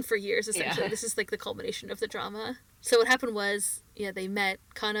been going on for years, essentially. Yeah. This is, like, the culmination of the drama. So what happened was, they met.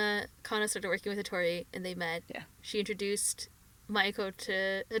 Kana started working with Hattori, and they met. Yeah. She introduced Mayuko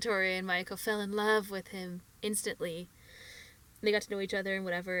to Hattori, and Mayuko fell in love with him instantly. And they got to know each other and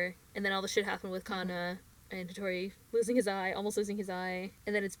whatever. And then all the shit happened with Kana and Hattori almost losing his eye.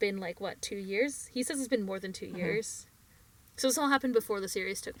 And then it's been, 2 years? He says it's been more than 2 years. So this all happened before the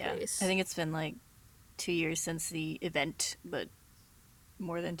series took place. I think it's been 2 years since the event, but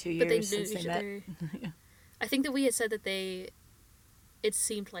more than 2 But they years knew since each they met. other. Yeah. I think that we had said that it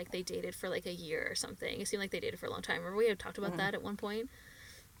seemed like they dated for a year or something. It seemed like they dated for a long time. Remember we had talked about that at one point?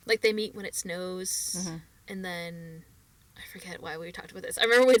 Like they meet when it snows, and then I forget why we talked about this. I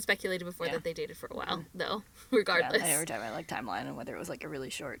remember we had speculated before that they dated for a while, though, regardless. Yeah, I were talking about timeline and whether it was a really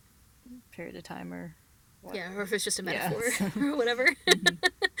short period of time or what. Yeah, or if it's just a metaphor Yes. or whatever.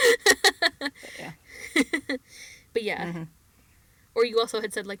 But yeah. But yeah. Or you also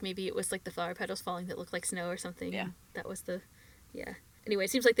had said maybe it was the flower petals falling that looked like snow or something. Yeah. That was the... Yeah. Anyway,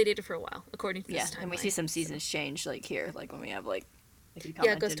 it seems like they dated for a while, according to this timeline. And we see some seasons change here, when we have you it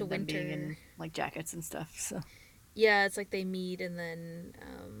commented, goes to them being winter. in jackets and stuff. So Yeah, it's they meet and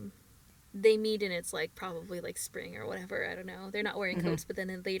then they meet and it's probably spring or whatever. I don't know. They're not wearing coats, but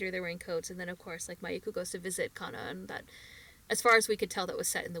then later they're wearing coats. And then of course Mayuko goes to visit Kana, and that, as far as we could tell, that was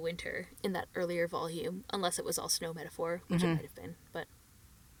set in the winter in that earlier volume, unless it was all snow metaphor, which it might have been. But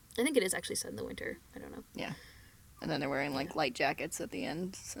I think it is actually set in the winter. I don't know. yeah, and then they're wearing light jackets at the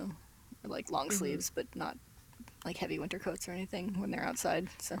end, so or long sleeves, but not heavy winter coats or anything when they're outside.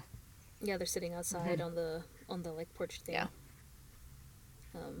 So yeah, they're sitting outside on the porch thing. Yeah.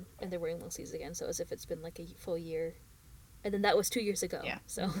 And they're wearing long sleeves again, so as if it's been a full year. And then that was 2 years ago. Yeah.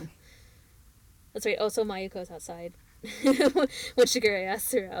 So that's right. Oh, so Mayuko's outside. When Shigure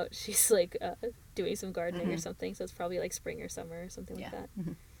asks her out, she's doing some gardening or something, so it's probably spring or summer or something like that.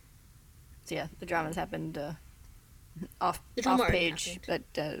 So yeah, the drama's happened off The drama already page, but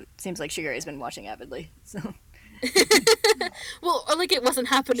seems like Shigure's been watching avidly. So Well, or it wasn't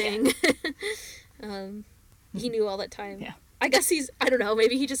happening. He knew all that time. Yeah. I guess I don't know,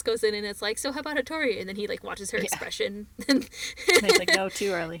 maybe he just goes in and it's so how about Hattori? And then he watches her expression. And he's like, no, too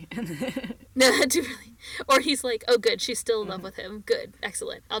early. no, too early. Or he's oh good, she's still in love with him. Good,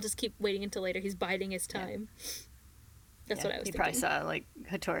 excellent. I'll just keep waiting until later. He's biding his time. That's what I was he thinking. probably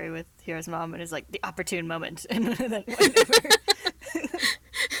saw Hattori with Hira's mom and is the opportune moment, and then went over.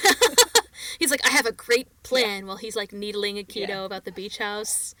 He's I have a great plan while he's needling Akito about the beach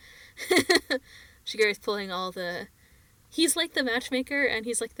house. Shigeru's pulling all the... He's the matchmaker and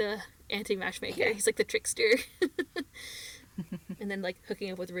he's the anti-matchmaker. Yeah. He's the trickster. And then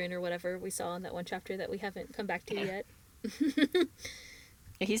hooking up with Rin or whatever we saw in that one chapter that we haven't come back to yet.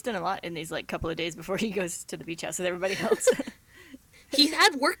 Yeah, he's done a lot in these couple of days before he goes to the beach house with everybody else. He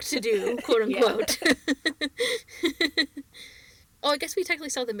had work to do, quote unquote. Oh, I guess we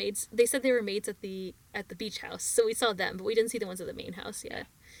technically saw the maids. They said they were maids at the beach house, so we saw them, but we didn't see the ones at the main house yet.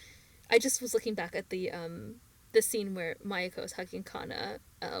 I just was looking back at the scene where Mayuko is hugging Kana,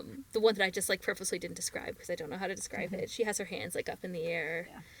 the one that I just purposely didn't describe because I don't know how to describe it. She has her hands up in the air,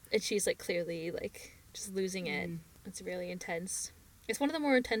 and she's clearly just losing it. It's really intense. It's one of the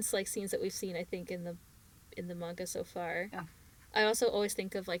more intense scenes that we've seen, I think, in the manga so far. Yeah. I also always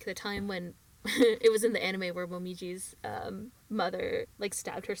think of the time when it was in the anime where Momiji's mother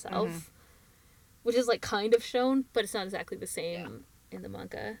stabbed herself, which is kind of shown, but it's not exactly the same in the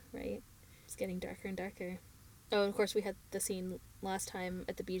manga, right? It's getting darker and darker. Oh, and of course we had the scene last time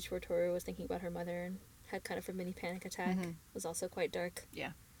at the beach where Toru was thinking about her mother and had kind of a mini panic attack. It was also quite dark.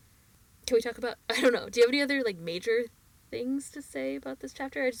 Yeah. Can we talk about... I don't know. Do you have any other major things to say about this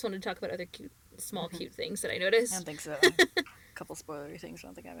chapter? I just wanted to talk about other cute things that I noticed. I don't think so. A couple spoilery things. I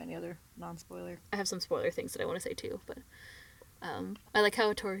don't think I have any other non-spoiler. I have some spoiler things that I want to say too, but I like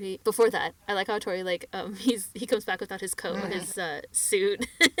how Tori. Before that, I like how Tori he comes back without his coat, his suit.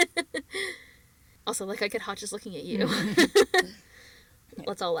 Also, I get hot just looking at you.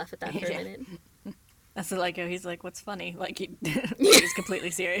 Let's all laugh at that for a minute. That's he's what's funny? He's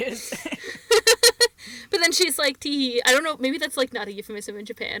completely serious. But And then she's like, teehee. I don't know, maybe that's like not a euphemism in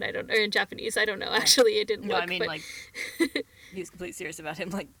Japan, or in Japanese, I don't know. Actually, it didn't No, look, I mean, but... like, he was completely serious about him,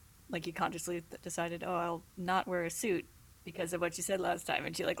 like he consciously decided, oh, I'll not wear a suit because of what you said last time,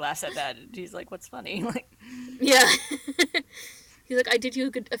 and she, like, laughs at that, and she's like, what's funny? Like, Yeah. He's like, I did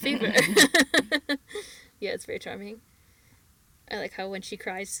you a favor. Yeah, it's very charming. I like how when she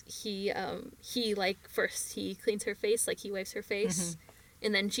cries, he like, first he cleans her face, like he wipes her face,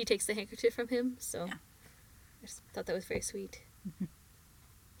 and then she takes the handkerchief from him, so Yeah. I just thought that was very sweet.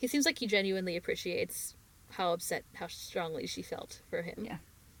 He seems like he genuinely appreciates how strongly she felt for him. Yeah.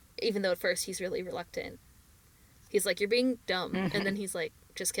 Even though at first he's really reluctant. He's like, you're being dumb, and then he's like,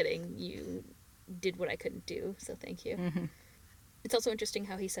 just kidding, you did what I couldn't do, so thank you. It's also interesting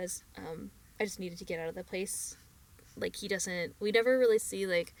how he says, I just needed to get out of the place. Like, we never really see,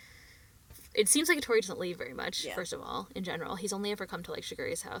 like, it seems like Tori doesn't leave very much, first of all, in general. He's only ever come to, like,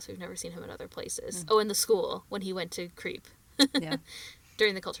 Shigure's house. We've never seen him in other places. Oh, in the school, when he went to Creep. Yeah.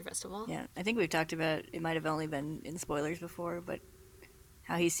 During the Culture Festival. Yeah, I think we've talked about, it might have only been in spoilers before, but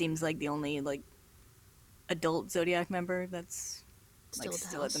how he seems like the only, like, adult Zodiac member that's,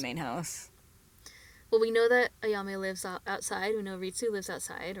 still at the main house. Well, we know that Ayame lives outside. We know Ritsu lives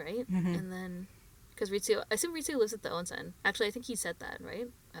outside, right? And then, because I assume Ritsu lives at the onsen. Actually, I think he said that, right?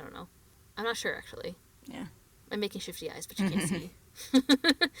 I don't know. I'm not sure, actually. Yeah. I'm making shifty eyes, but you can't see.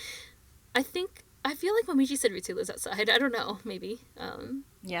 I feel like Momiji said Ritsu lives outside. I don't know, maybe.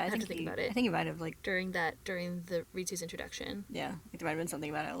 Yeah, I have to think about it. I think he might have, like... During the Ritsu's introduction. Yeah, like there might have been something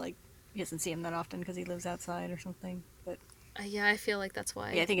about it, like, he doesn't see him that often because he lives outside or something, but... Yeah, I feel like that's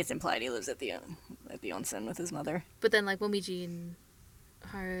why. Yeah, I think it's implied he lives at the onsen with his mother. But then, like, Momiji and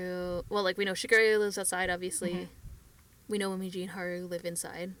Haru... Well, like, we know Shigure lives outside, obviously. We know Momiji and Haru live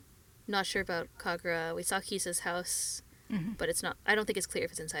inside. Not sure about Kagura. We saw Kisa's house, but it's not... I don't think it's clear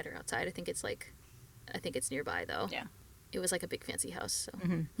if it's inside or outside. I think it's nearby, though. Yeah. It was, like, a big fancy house,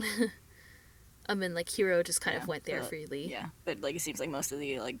 so... And, like, Hiro just kind of went there freely. Yeah, but, like, it seems like most of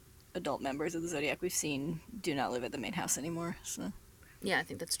the, like, adult members of the Zodiac we've seen do not live at the main house anymore, so... Yeah, I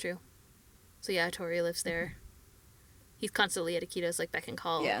think that's true. So yeah, Tori lives there. He's constantly at Akito's, like, beck and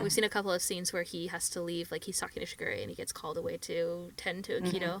call. Yeah. We've seen a couple of scenes where he has to leave, like, he's talking to Shigure and he gets called away to tend to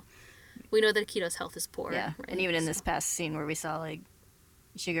Akito. We know that Akito's health is poor. Yeah, right? and even in this past scene where we saw, like,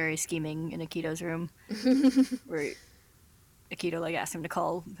 Shigure scheming in Akito's room, where Akito, like, asked him to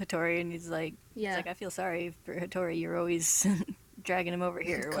call Hattori, and he's like, I feel sorry for Hattori, you're always dragging him over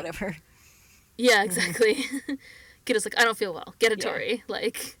here, or whatever. Yeah, exactly. Akito's like, I don't feel well. Get Hattori.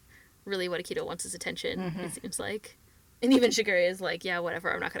 Like, really what Akito wants is attention, it seems like. And even Shigure is like, yeah,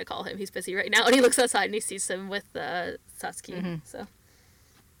 whatever, I'm not going to call him. He's busy right now. And he looks outside and he sees him with Satsuki.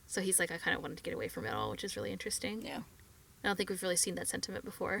 So he's like, I kind of wanted to get away from it all, which is really interesting. Yeah. I don't think we've really seen that sentiment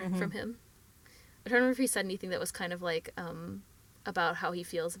before from him. I don't remember if he said anything that was kind of like about how he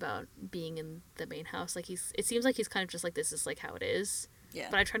feels about being in the main house. Like, it seems like he's kind of just like, this is like how it is. Yeah.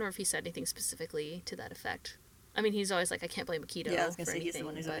 But I try to remember if he said anything specifically to that effect. I mean, he's always like, I can't blame Akito. Yeah, I was gonna for say anything, he's the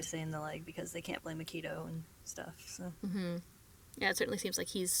one who's always saying the, like, because they can't blame Akito and stuff. So. Yeah, it certainly seems like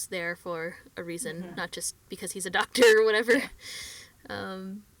he's there for a reason, not just because he's a doctor or whatever.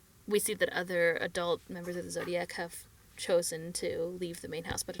 We see that other adult members of the Zodiac have chosen to leave the main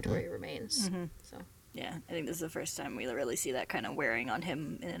house, but Hattori remains. So. Yeah, I think this is the first time we really see that kind of wearing on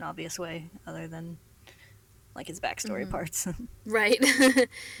him in an obvious way, other than, like, his backstory parts. Right. And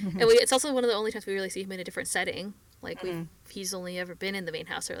it's also one of the only times we really see him in a different setting. Like, he's only ever been in the main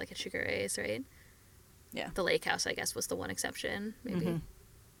house or, like, at Shigure's, right? Yeah. The lake house, I guess, was the one exception, maybe.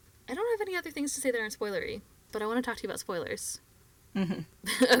 I don't have any other things to say that aren't spoilery, but I want to talk to you about spoilers.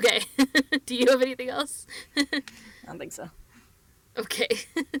 Okay. Do you have anything else? I don't think so. Okay.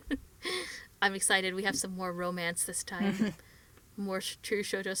 I'm excited. We have some more romance this time. More true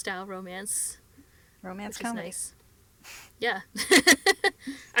shoujo style romance. Romance which comedy. Is nice. Yeah.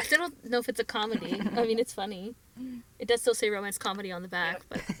 I still don't know if it's a comedy. I mean, it's funny. It does still say romance comedy on the back,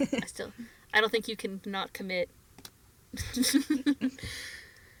 but I don't think you can not commit.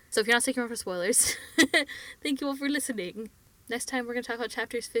 So if you're not sticking around for spoilers, thank you all for listening. Next time we're going to talk about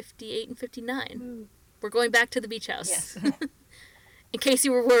chapters 58 and 59. We're going back to the beach house. Yes. In case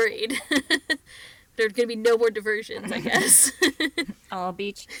you were worried. There are going to be no more diversions, I guess. All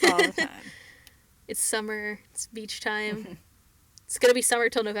beach, all the time. It's summer. It's beach time. It's going to be summer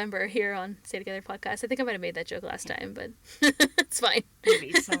till November here on Stay Together Podcast. I think I might have made that joke last time, but it's fine.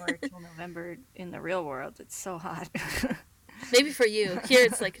 Maybe summer till November in the real world. It's so hot. Maybe for you. Here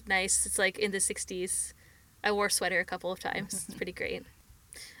it's, like, nice. It's, like, in the 60s. I wore a sweater a couple of times. It's pretty great.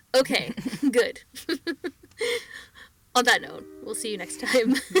 Okay. Good. On that note, we'll see you next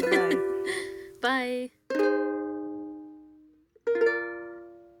time. Bye. Bye.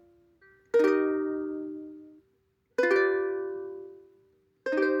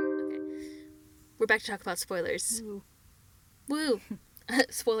 We're back to talk about spoilers. Ooh. Woo!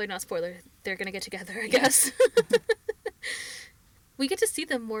 Spoiler, not spoiler. They're gonna get together, I guess. We get to see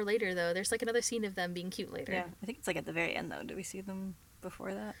them more later, though. There's like another scene of them being cute later. Yeah, I think it's like at the very end, though. Do we see them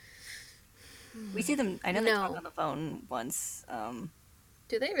before that? We see them. I know they talk on the phone once.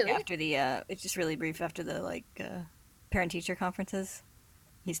 Do they really? After the, it's just really brief after the parent-teacher conferences.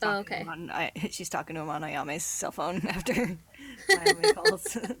 He's talking to him on. She's talking to him on Ayame's cell phone after Ayame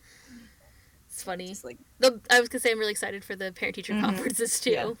calls. It's funny. Just like, I was gonna say I'm really excited for the parent-teacher conferences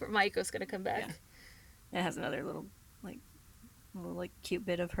too. Yeah. Where Maiko's gonna come back. Yeah. It has another little cute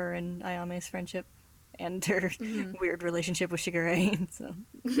bit of her and Ayame's friendship, and her weird relationship with Shigure. So,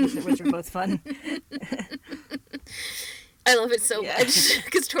 which are both fun. I love it so much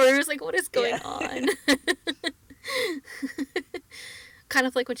because Tori was like, "What is going on?" Kind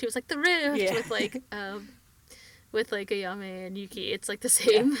of like when she was like the rift with like Ayame and Yuki. It's like the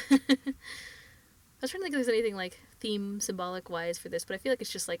same. I was trying to think if there's anything like theme symbolic wise for this, but I feel like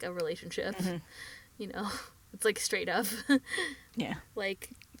it's just like a relationship. You know, it's like straight up. Yeah. Like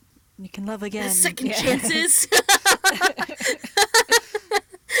you can love again. Second chances.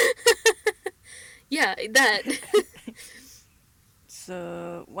 Yeah, that.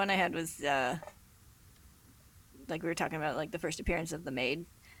 So one I had was like we were talking about like the first appearance of the maid,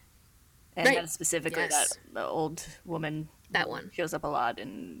 and Right. then specifically that the old woman That one. shows up a lot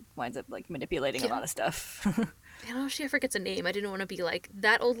and winds up like manipulating a lot of stuff. I don't know if she ever gets a name. I didn't want to be like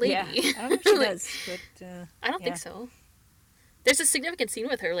that old lady. Yeah, I don't know if she Like, does, but I don't think so. There's a significant scene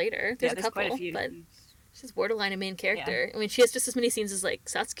with her later. There's a couple, quite a few. but she's borderline a main character. I mean, she has just as many scenes as like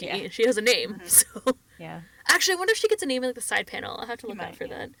Satsuki, and she has a name. So Yeah. actually, I wonder if she gets a name in like the side panel. I'll have to look out might, for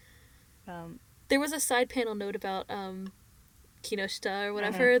yeah. that. There was a side panel note about Kinoshita or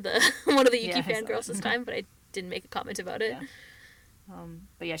whatever, the one of the Yuki Yeah, I saw fangirls that. this time, but I didn't make a comment about it. Yeah.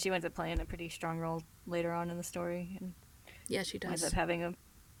 But yeah, she winds up playing a pretty strong role later on in the story, and Yeah, she winds up does. having a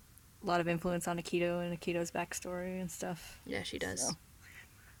lot of influence on Akito and Akito's backstory and stuff. Yeah, she does. So,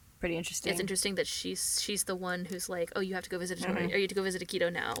 pretty interesting. It's interesting that she's the one who's like, oh, you have to go visit Tori, or you have to go visit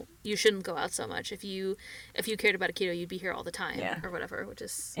Akito now. You shouldn't go out so much. If you cared about Akito, you'd be here all the time, or whatever. Which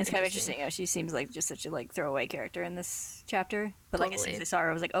is It's kind of interesting. You know, she seems like just such a like throwaway character in this chapter, but like as soon as I saw her,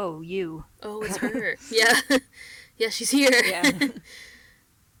 I was like, oh, you. Oh, it's her. Yeah, yeah, she's here. Yeah.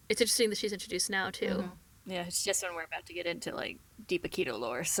 It's interesting that she's introduced now too. Yeah, it's just when we're about to get into like deep Akito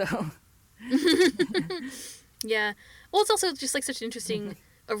lore, so. Yeah. Well, it's also just like such an interesting,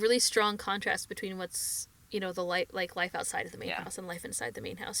 a really strong contrast between what's the life outside of the main house and life inside the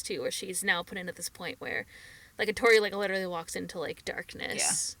main house too, where she's now put in at this point where, like, a Tori like literally walks into like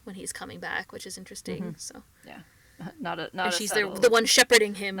darkness when he's coming back, which is interesting. So. Yeah. Not And a she's subtle, the one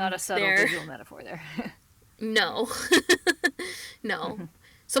shepherding him. not a subtle there. visual metaphor there. No. No.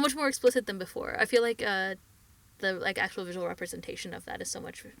 So much more explicit than before. I feel like the like actual visual representation of that is so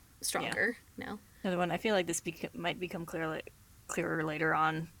much stronger now. Another one, I feel like this might become clearer later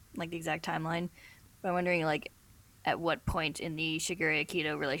on, like the exact timeline. But I'm wondering, like, at what point in the Shigure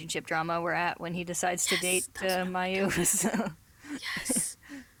Akito relationship drama we're at when he decides to date Mayu. So. Yes.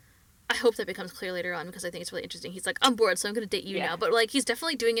 I hope that becomes clear later on because I think it's really interesting. He's like, I'm bored, so I'm going to date you now. But, like, he's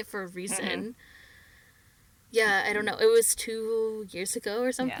definitely doing it for a reason. Yeah, I don't know. It was 2 years ago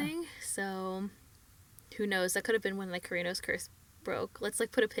or something. So, who knows? That could have been when, like, Karino's curse broke. Let's,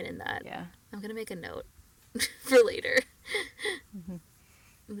 like, put a pin in that. Yeah. I'm going to make a note for later. I'm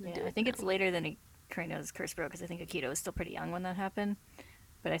gonna do it I think now. it's later than Karino's curse broke, because I think Akito was still pretty young when that happened.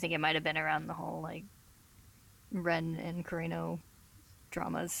 But I think it might have been around the whole, like, Ren and Karino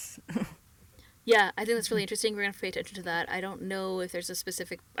dramas. Yeah, I think that's really interesting. We're going to pay attention to that. I don't know if there's a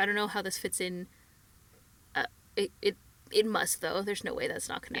specific... I don't know how this fits in. It must, though. There's no way that's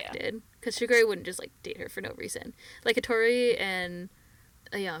not connected. Because Shigure wouldn't just, like, date her for no reason. Like, Hattori and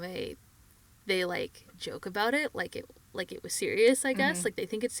Ayame, they, like, joke about it like it was serious, I guess. Like, they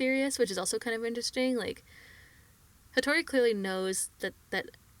think it's serious, which is also kind of interesting. Like, Hattori clearly knows that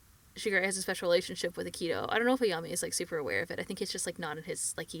Shigure has a special relationship with Akito. I don't know if Ayame is, like, super aware of it. I think it's just, like, not in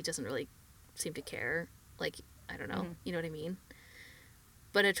his... Like, he doesn't really seem to care. Like, I don't know. You know what I mean?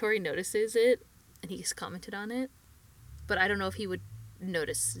 But Hattori notices it, and he's commented on it. But I don't know if he would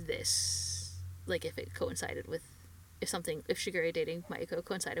notice this, like, if it coincided with... If Shigure dating Maiko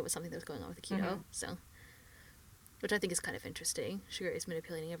coincided with something that was going on with Akito. So... Which I think is kind of interesting. Shigure is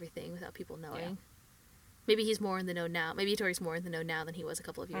manipulating everything without people knowing. Yeah. Maybe he's more in the know now. Maybe Hattori's more in the know now than he was a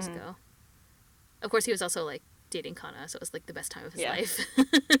couple of years ago. Of course, he was also, like, dating Kana, so it was, like, the best time of his life.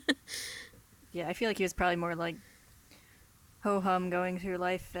 Yeah, I feel like he was probably more like ho-hum going through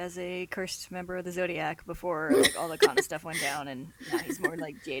life as a cursed member of the Zodiac before like all the Kana stuff went down, and now he's more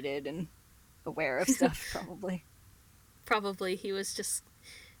like jaded and aware of stuff, probably. Probably he was just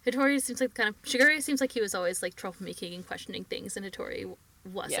Hattori seems like the kind of Shigure seems like he was always like troublemaking and questioning things, and Hattori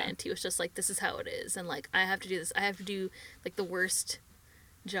wasn't. Yeah. He was just like, this is how it is, and like I have to do this. I have to do like the worst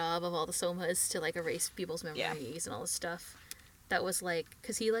job of all the somas to like erase people's memories and all this stuff. That was like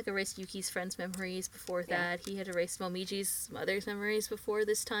because he like erased Yuki's friends' memories before that. He had erased Momiji's mother's memories before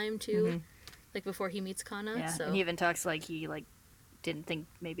this time too, like before he meets Kana. Yeah, So and he even talks like he like didn't think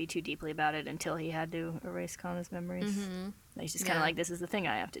maybe too deeply about it until he had to erase Kana's memories. He's just kind of like, this is the thing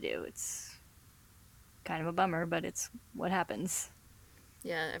I have to do. It's kind of a bummer, but it's what happens.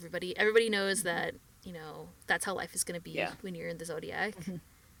 Yeah, everybody knows that, you know, that's how life is going to be when you're in the Zodiac.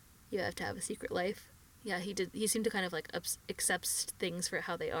 You have to have a secret life. Yeah, he seemed to kind of like accepts things for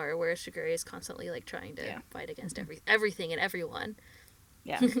how they are, whereas Shigure is constantly like trying to fight against everything and everyone.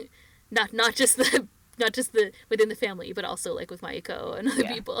 Yeah. not just the within the family, but also like with Mayuko and other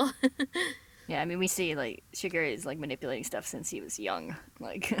people. Yeah, I mean, we see like Shigure is like manipulating stuff since he was young.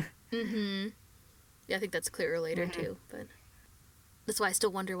 Like Yeah, I think that's clearer later too, but that's why I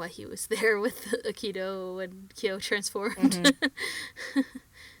still wonder why he was there with Akido and Kyo transformed.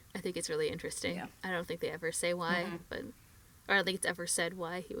 I think it's really interesting. Yeah. I don't think they ever say why, or I don't think it's ever said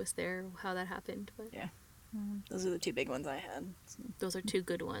why he was there, how that happened. But yeah, those are the two big ones I had. those are two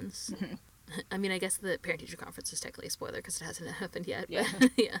good ones. I mean, I guess the parent-teacher conference is technically a spoiler because it hasn't happened yet. Yeah,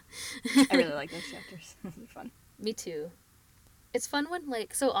 but, yeah. I really like those chapters. Those are fun. Me too. It's fun when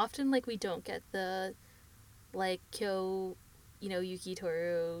like so often like we don't get the like Kyo, you know, Yuki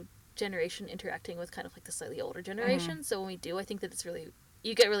Toru generation interacting with kind of like the slightly older generation. So when we do, I think that it's really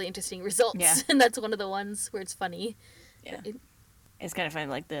you get really interesting results. Yeah. And that's one of the ones where it's funny. Yeah, it's kind of fun,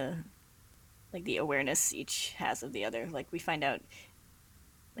 like the awareness each has of the other. Like we find out,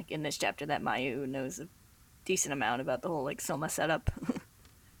 like in this chapter, that Mayu knows a decent amount about the whole like Soma setup.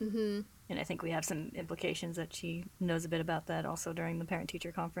 And I think we have some implications that she knows a bit about that also during the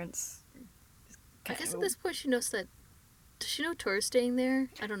parent-teacher conference. I guess at this point she knows that. Does she know Toru's staying there?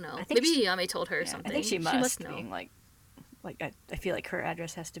 I don't know. Maybe Yame told her or something. I think she must know. being like I feel like her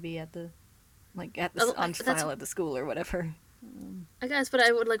address has to be at the on file at the school or whatever. I guess, but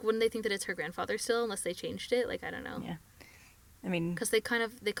I would like wouldn't they think that it's her grandfather still unless they changed it? Like I don't know. Yeah, I mean, because they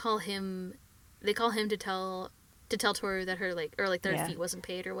call him to tell Toru that her like or like their fee wasn't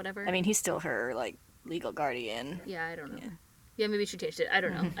paid or whatever. I mean, he's still her like legal guardian. Yeah, I don't know. Yeah, maybe she changed it. I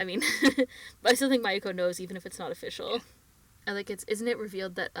don't know. I mean, but I still think Mayuko knows even if it's not official. I like isn't it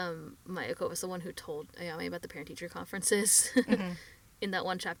revealed that Mayuko was the one who told Ayame about the parent-teacher conferences in that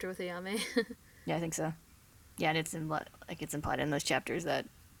one chapter with Ayame? Yeah, I think so. Yeah, and it's implied in those chapters that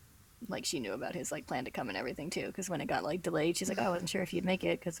like she knew about his like plan to come and everything too. Because when it got like delayed, she's like, "Oh, I wasn't sure if you'd make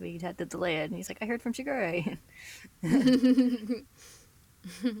it because we had to delay it." And he's like, "I heard from Shigure."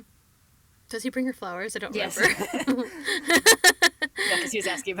 Does he bring her flowers? I don't remember. Yeah, because he was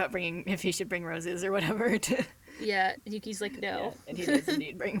asking about if he should bring roses or whatever. Yeah, Yuki's like, no. Yeah, and he does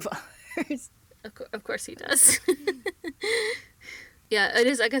indeed bring flowers. Of course he does. Yeah, it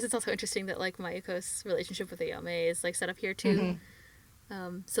is. I guess it's also interesting that like Mayuko's relationship with Ayame is like set up here too.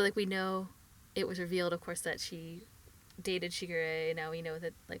 So like we know it was revealed, of course, that she dated Shigure. Now we know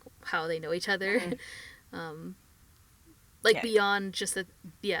that like how they know each other. Beyond just that.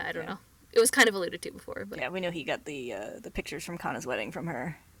 Yeah, I don't know. It was kind of alluded to before, but yeah, we know he got the pictures from Kana's wedding from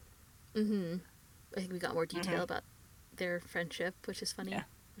her. I think we got more detail about their friendship, which is funny,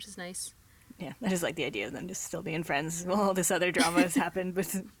 which is nice. Yeah, I just like the idea of them just still being friends while all this other drama has happened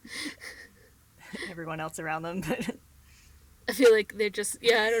with everyone else around them. But I feel like they're just,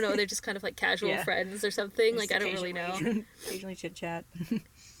 I don't know, they're just kind of like casual friends or something. Just like, I don't really know. Occasionally chit-chat.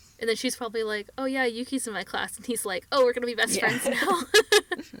 And then she's probably like, oh yeah, Yuki's in my class. And he's like, oh, we're going to be best friends now.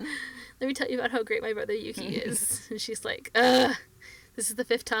 Let me tell you about how great my brother Yuki is. And she's like, this is the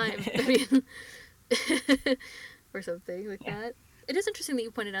 5th time. I mean, or something like that. It is interesting that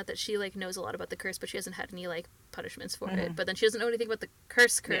you pointed out that she like knows a lot about the curse, but she hasn't had any like punishments for it. But then she doesn't know anything about the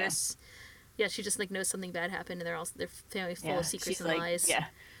curse. Yeah, she just like knows something bad happened, and their family's full of secrets and lies. Yeah,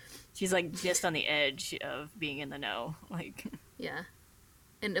 she's like just on the edge of being in the know. Like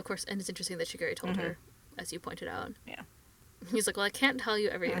and of course, and it's interesting that Shigure told her, as you pointed out. Yeah. He's like, well, I can't tell you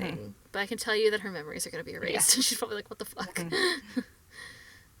everything, but I can tell you that her memories are going to be erased. And she's probably like, what the fuck?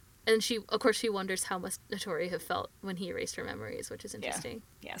 And she wonders how must Hattori have felt when he erased her memories, which is interesting.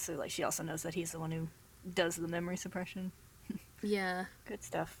 Yeah, so like she also knows that he's the one who does the memory suppression. Yeah. Good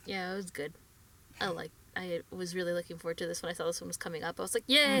stuff. Yeah, it was good. I was really looking forward to this when I saw this one was coming up. I was like,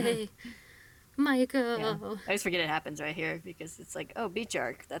 yay! Michael. Yeah. I always forget it happens right here because it's like, oh, beach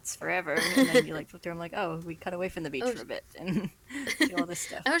arc, that's forever. And then you like flip through, I'm like, oh, we cut away from the beach for a bit and do all this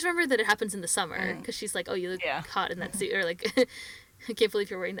stuff. I always remember that it happens in the summer because she's like, oh, you look hot in that suit, or like, I can't believe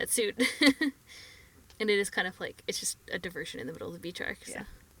you're wearing that suit. And it is kind of like, it's just a diversion in the middle of the beach arc. So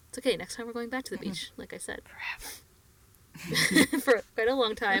it's okay. Next time we're going back to the beach, like I said. Forever. For quite a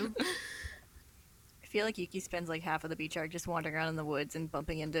long time. I feel like Yuki spends like half of the beach arc just wandering around in the woods and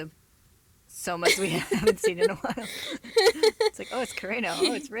bumping into so much we haven't seen in a while. It's like, oh, it's Kureno.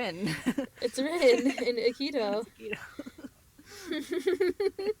 Oh, it's Rin. It's Rin and Akito.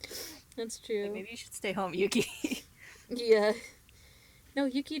 That's true. Like, maybe you should stay home, Yuki. Yeah. No,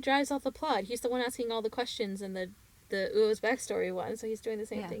 Yuki drives all the plot. He's the one asking all the questions in the Uo's backstory one, so he's doing the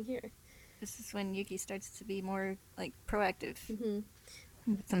same thing here. This is when Yuki starts to be more, like, proactive.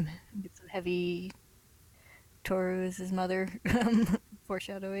 Mm-hmm. Get some heavy Toru is his mother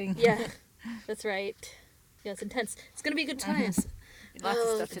foreshadowing. Yeah, that's right. Yeah, it's intense. It's gonna be good times. Lots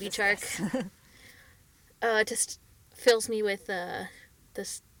of stuff the to beach discuss. arc. It just fills me with the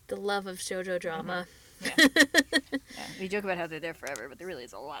love of shoujo drama. Yeah. We joke about how they're there forever, but there really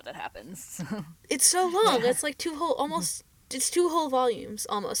is a lot that happens. It's so long. It's like it's 2 whole volumes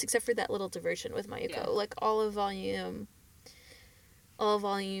almost, except for that little diversion with Mayuko. Yeah. Like all of volume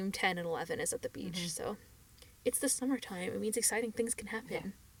 10 and 11 is at the beach. So it's the summertime. It means exciting things can happen.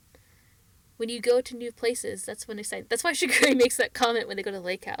 Yeah. When you go to new places, that's when exciting. That's why Shigure makes that comment when they go to the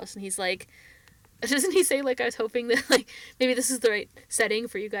lake house, and he's like, doesn't he say, like, I was hoping that, like, maybe this is the right setting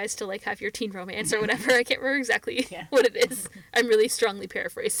for you guys to, like, have your teen romance or whatever. I can't remember exactly what it is. I'm really strongly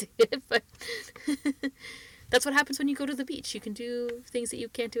paraphrasing it, but that's what happens when you go to the beach. You can do things that you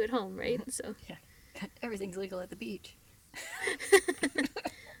can't do at home, right? So Everything's legal at the beach.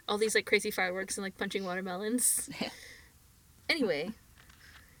 All these, like, crazy fireworks and, like, punching watermelons. Yeah. Anyway,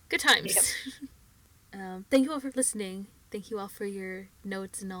 good times. Yep. Thank you all for listening. Thank you all for your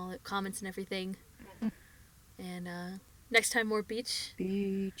notes and all comments and everything. And next time, more beach.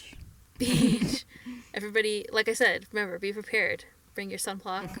 Beach. Everybody, like I said, remember, be prepared. Bring your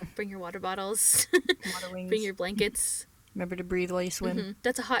sunblock. Bring your water bottles. Water wings. Bring your blankets. Remember to breathe while you swim. Mm-hmm.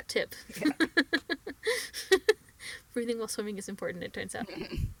 That's a hot tip. Yeah. Breathing while swimming is important, it turns out.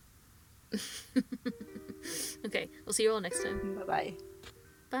 Okay, we'll see you all next time. Bye-bye.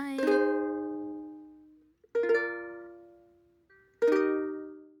 Bye.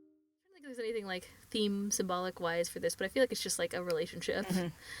 There's anything like theme symbolic wise for this, but I feel like it's just like a relationship.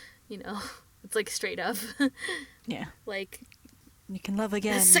 You know, it's like straight up. Yeah. Like you can love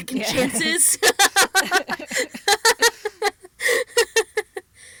again. Second chances.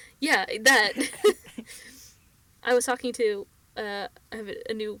 Yeah, that. I was talking to I have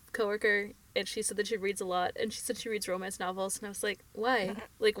a new coworker, and she said that she reads a lot, and she said she reads romance novels, and I was like, why?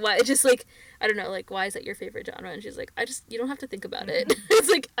 Like, why? Just like, I don't know, like, why is that your favorite genre? And she's like, you don't have to think about it. It's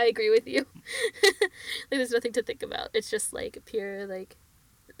like, I agree with you. Like, there's nothing to think about. It's just like pure like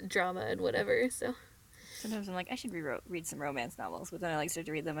drama and whatever. So sometimes I'm like, I should read some romance novels, but then I like start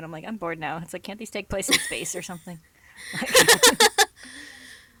to read them, and I'm like, I'm bored now. It's like, can't these take place in space or something?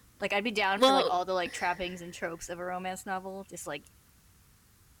 Like, I'd be down for like all the like trappings and tropes of a romance novel, just like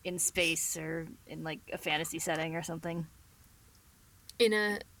in space or in like a fantasy setting or something. You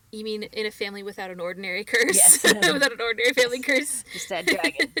mean in a family without an ordinary curse? Yes. Without an ordinary family curse. Just that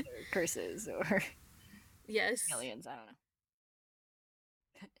dragons or curses or yes. aliens, I don't know.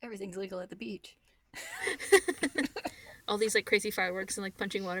 Everything's legal at the beach. All these like crazy fireworks and like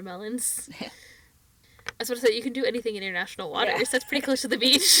punching watermelons. Yeah. I was about to say, you can do anything in international waters. Yeah. That's pretty close to the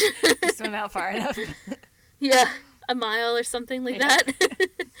beach. Swim out far enough. Yeah, a mile or something like that.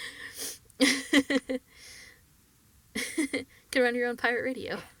 Can run your own pirate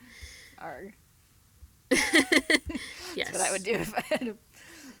radio. Arg. Yes. That's what I would do if I had a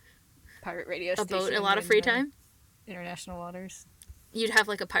pirate radio station. A boat, a lot of free time? International waters. You'd have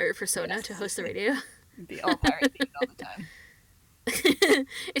like a pirate persona to host the radio. It'd be all pirate themed all the time.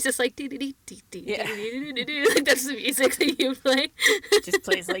 It's just like like that's the music that you play. Just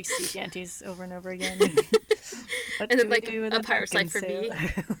plays like sea shanties over and over again. And then like a pirate's life for me.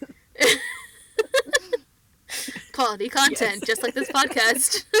 Quality content, just like this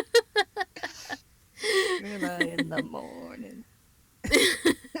podcast. Early in the morning.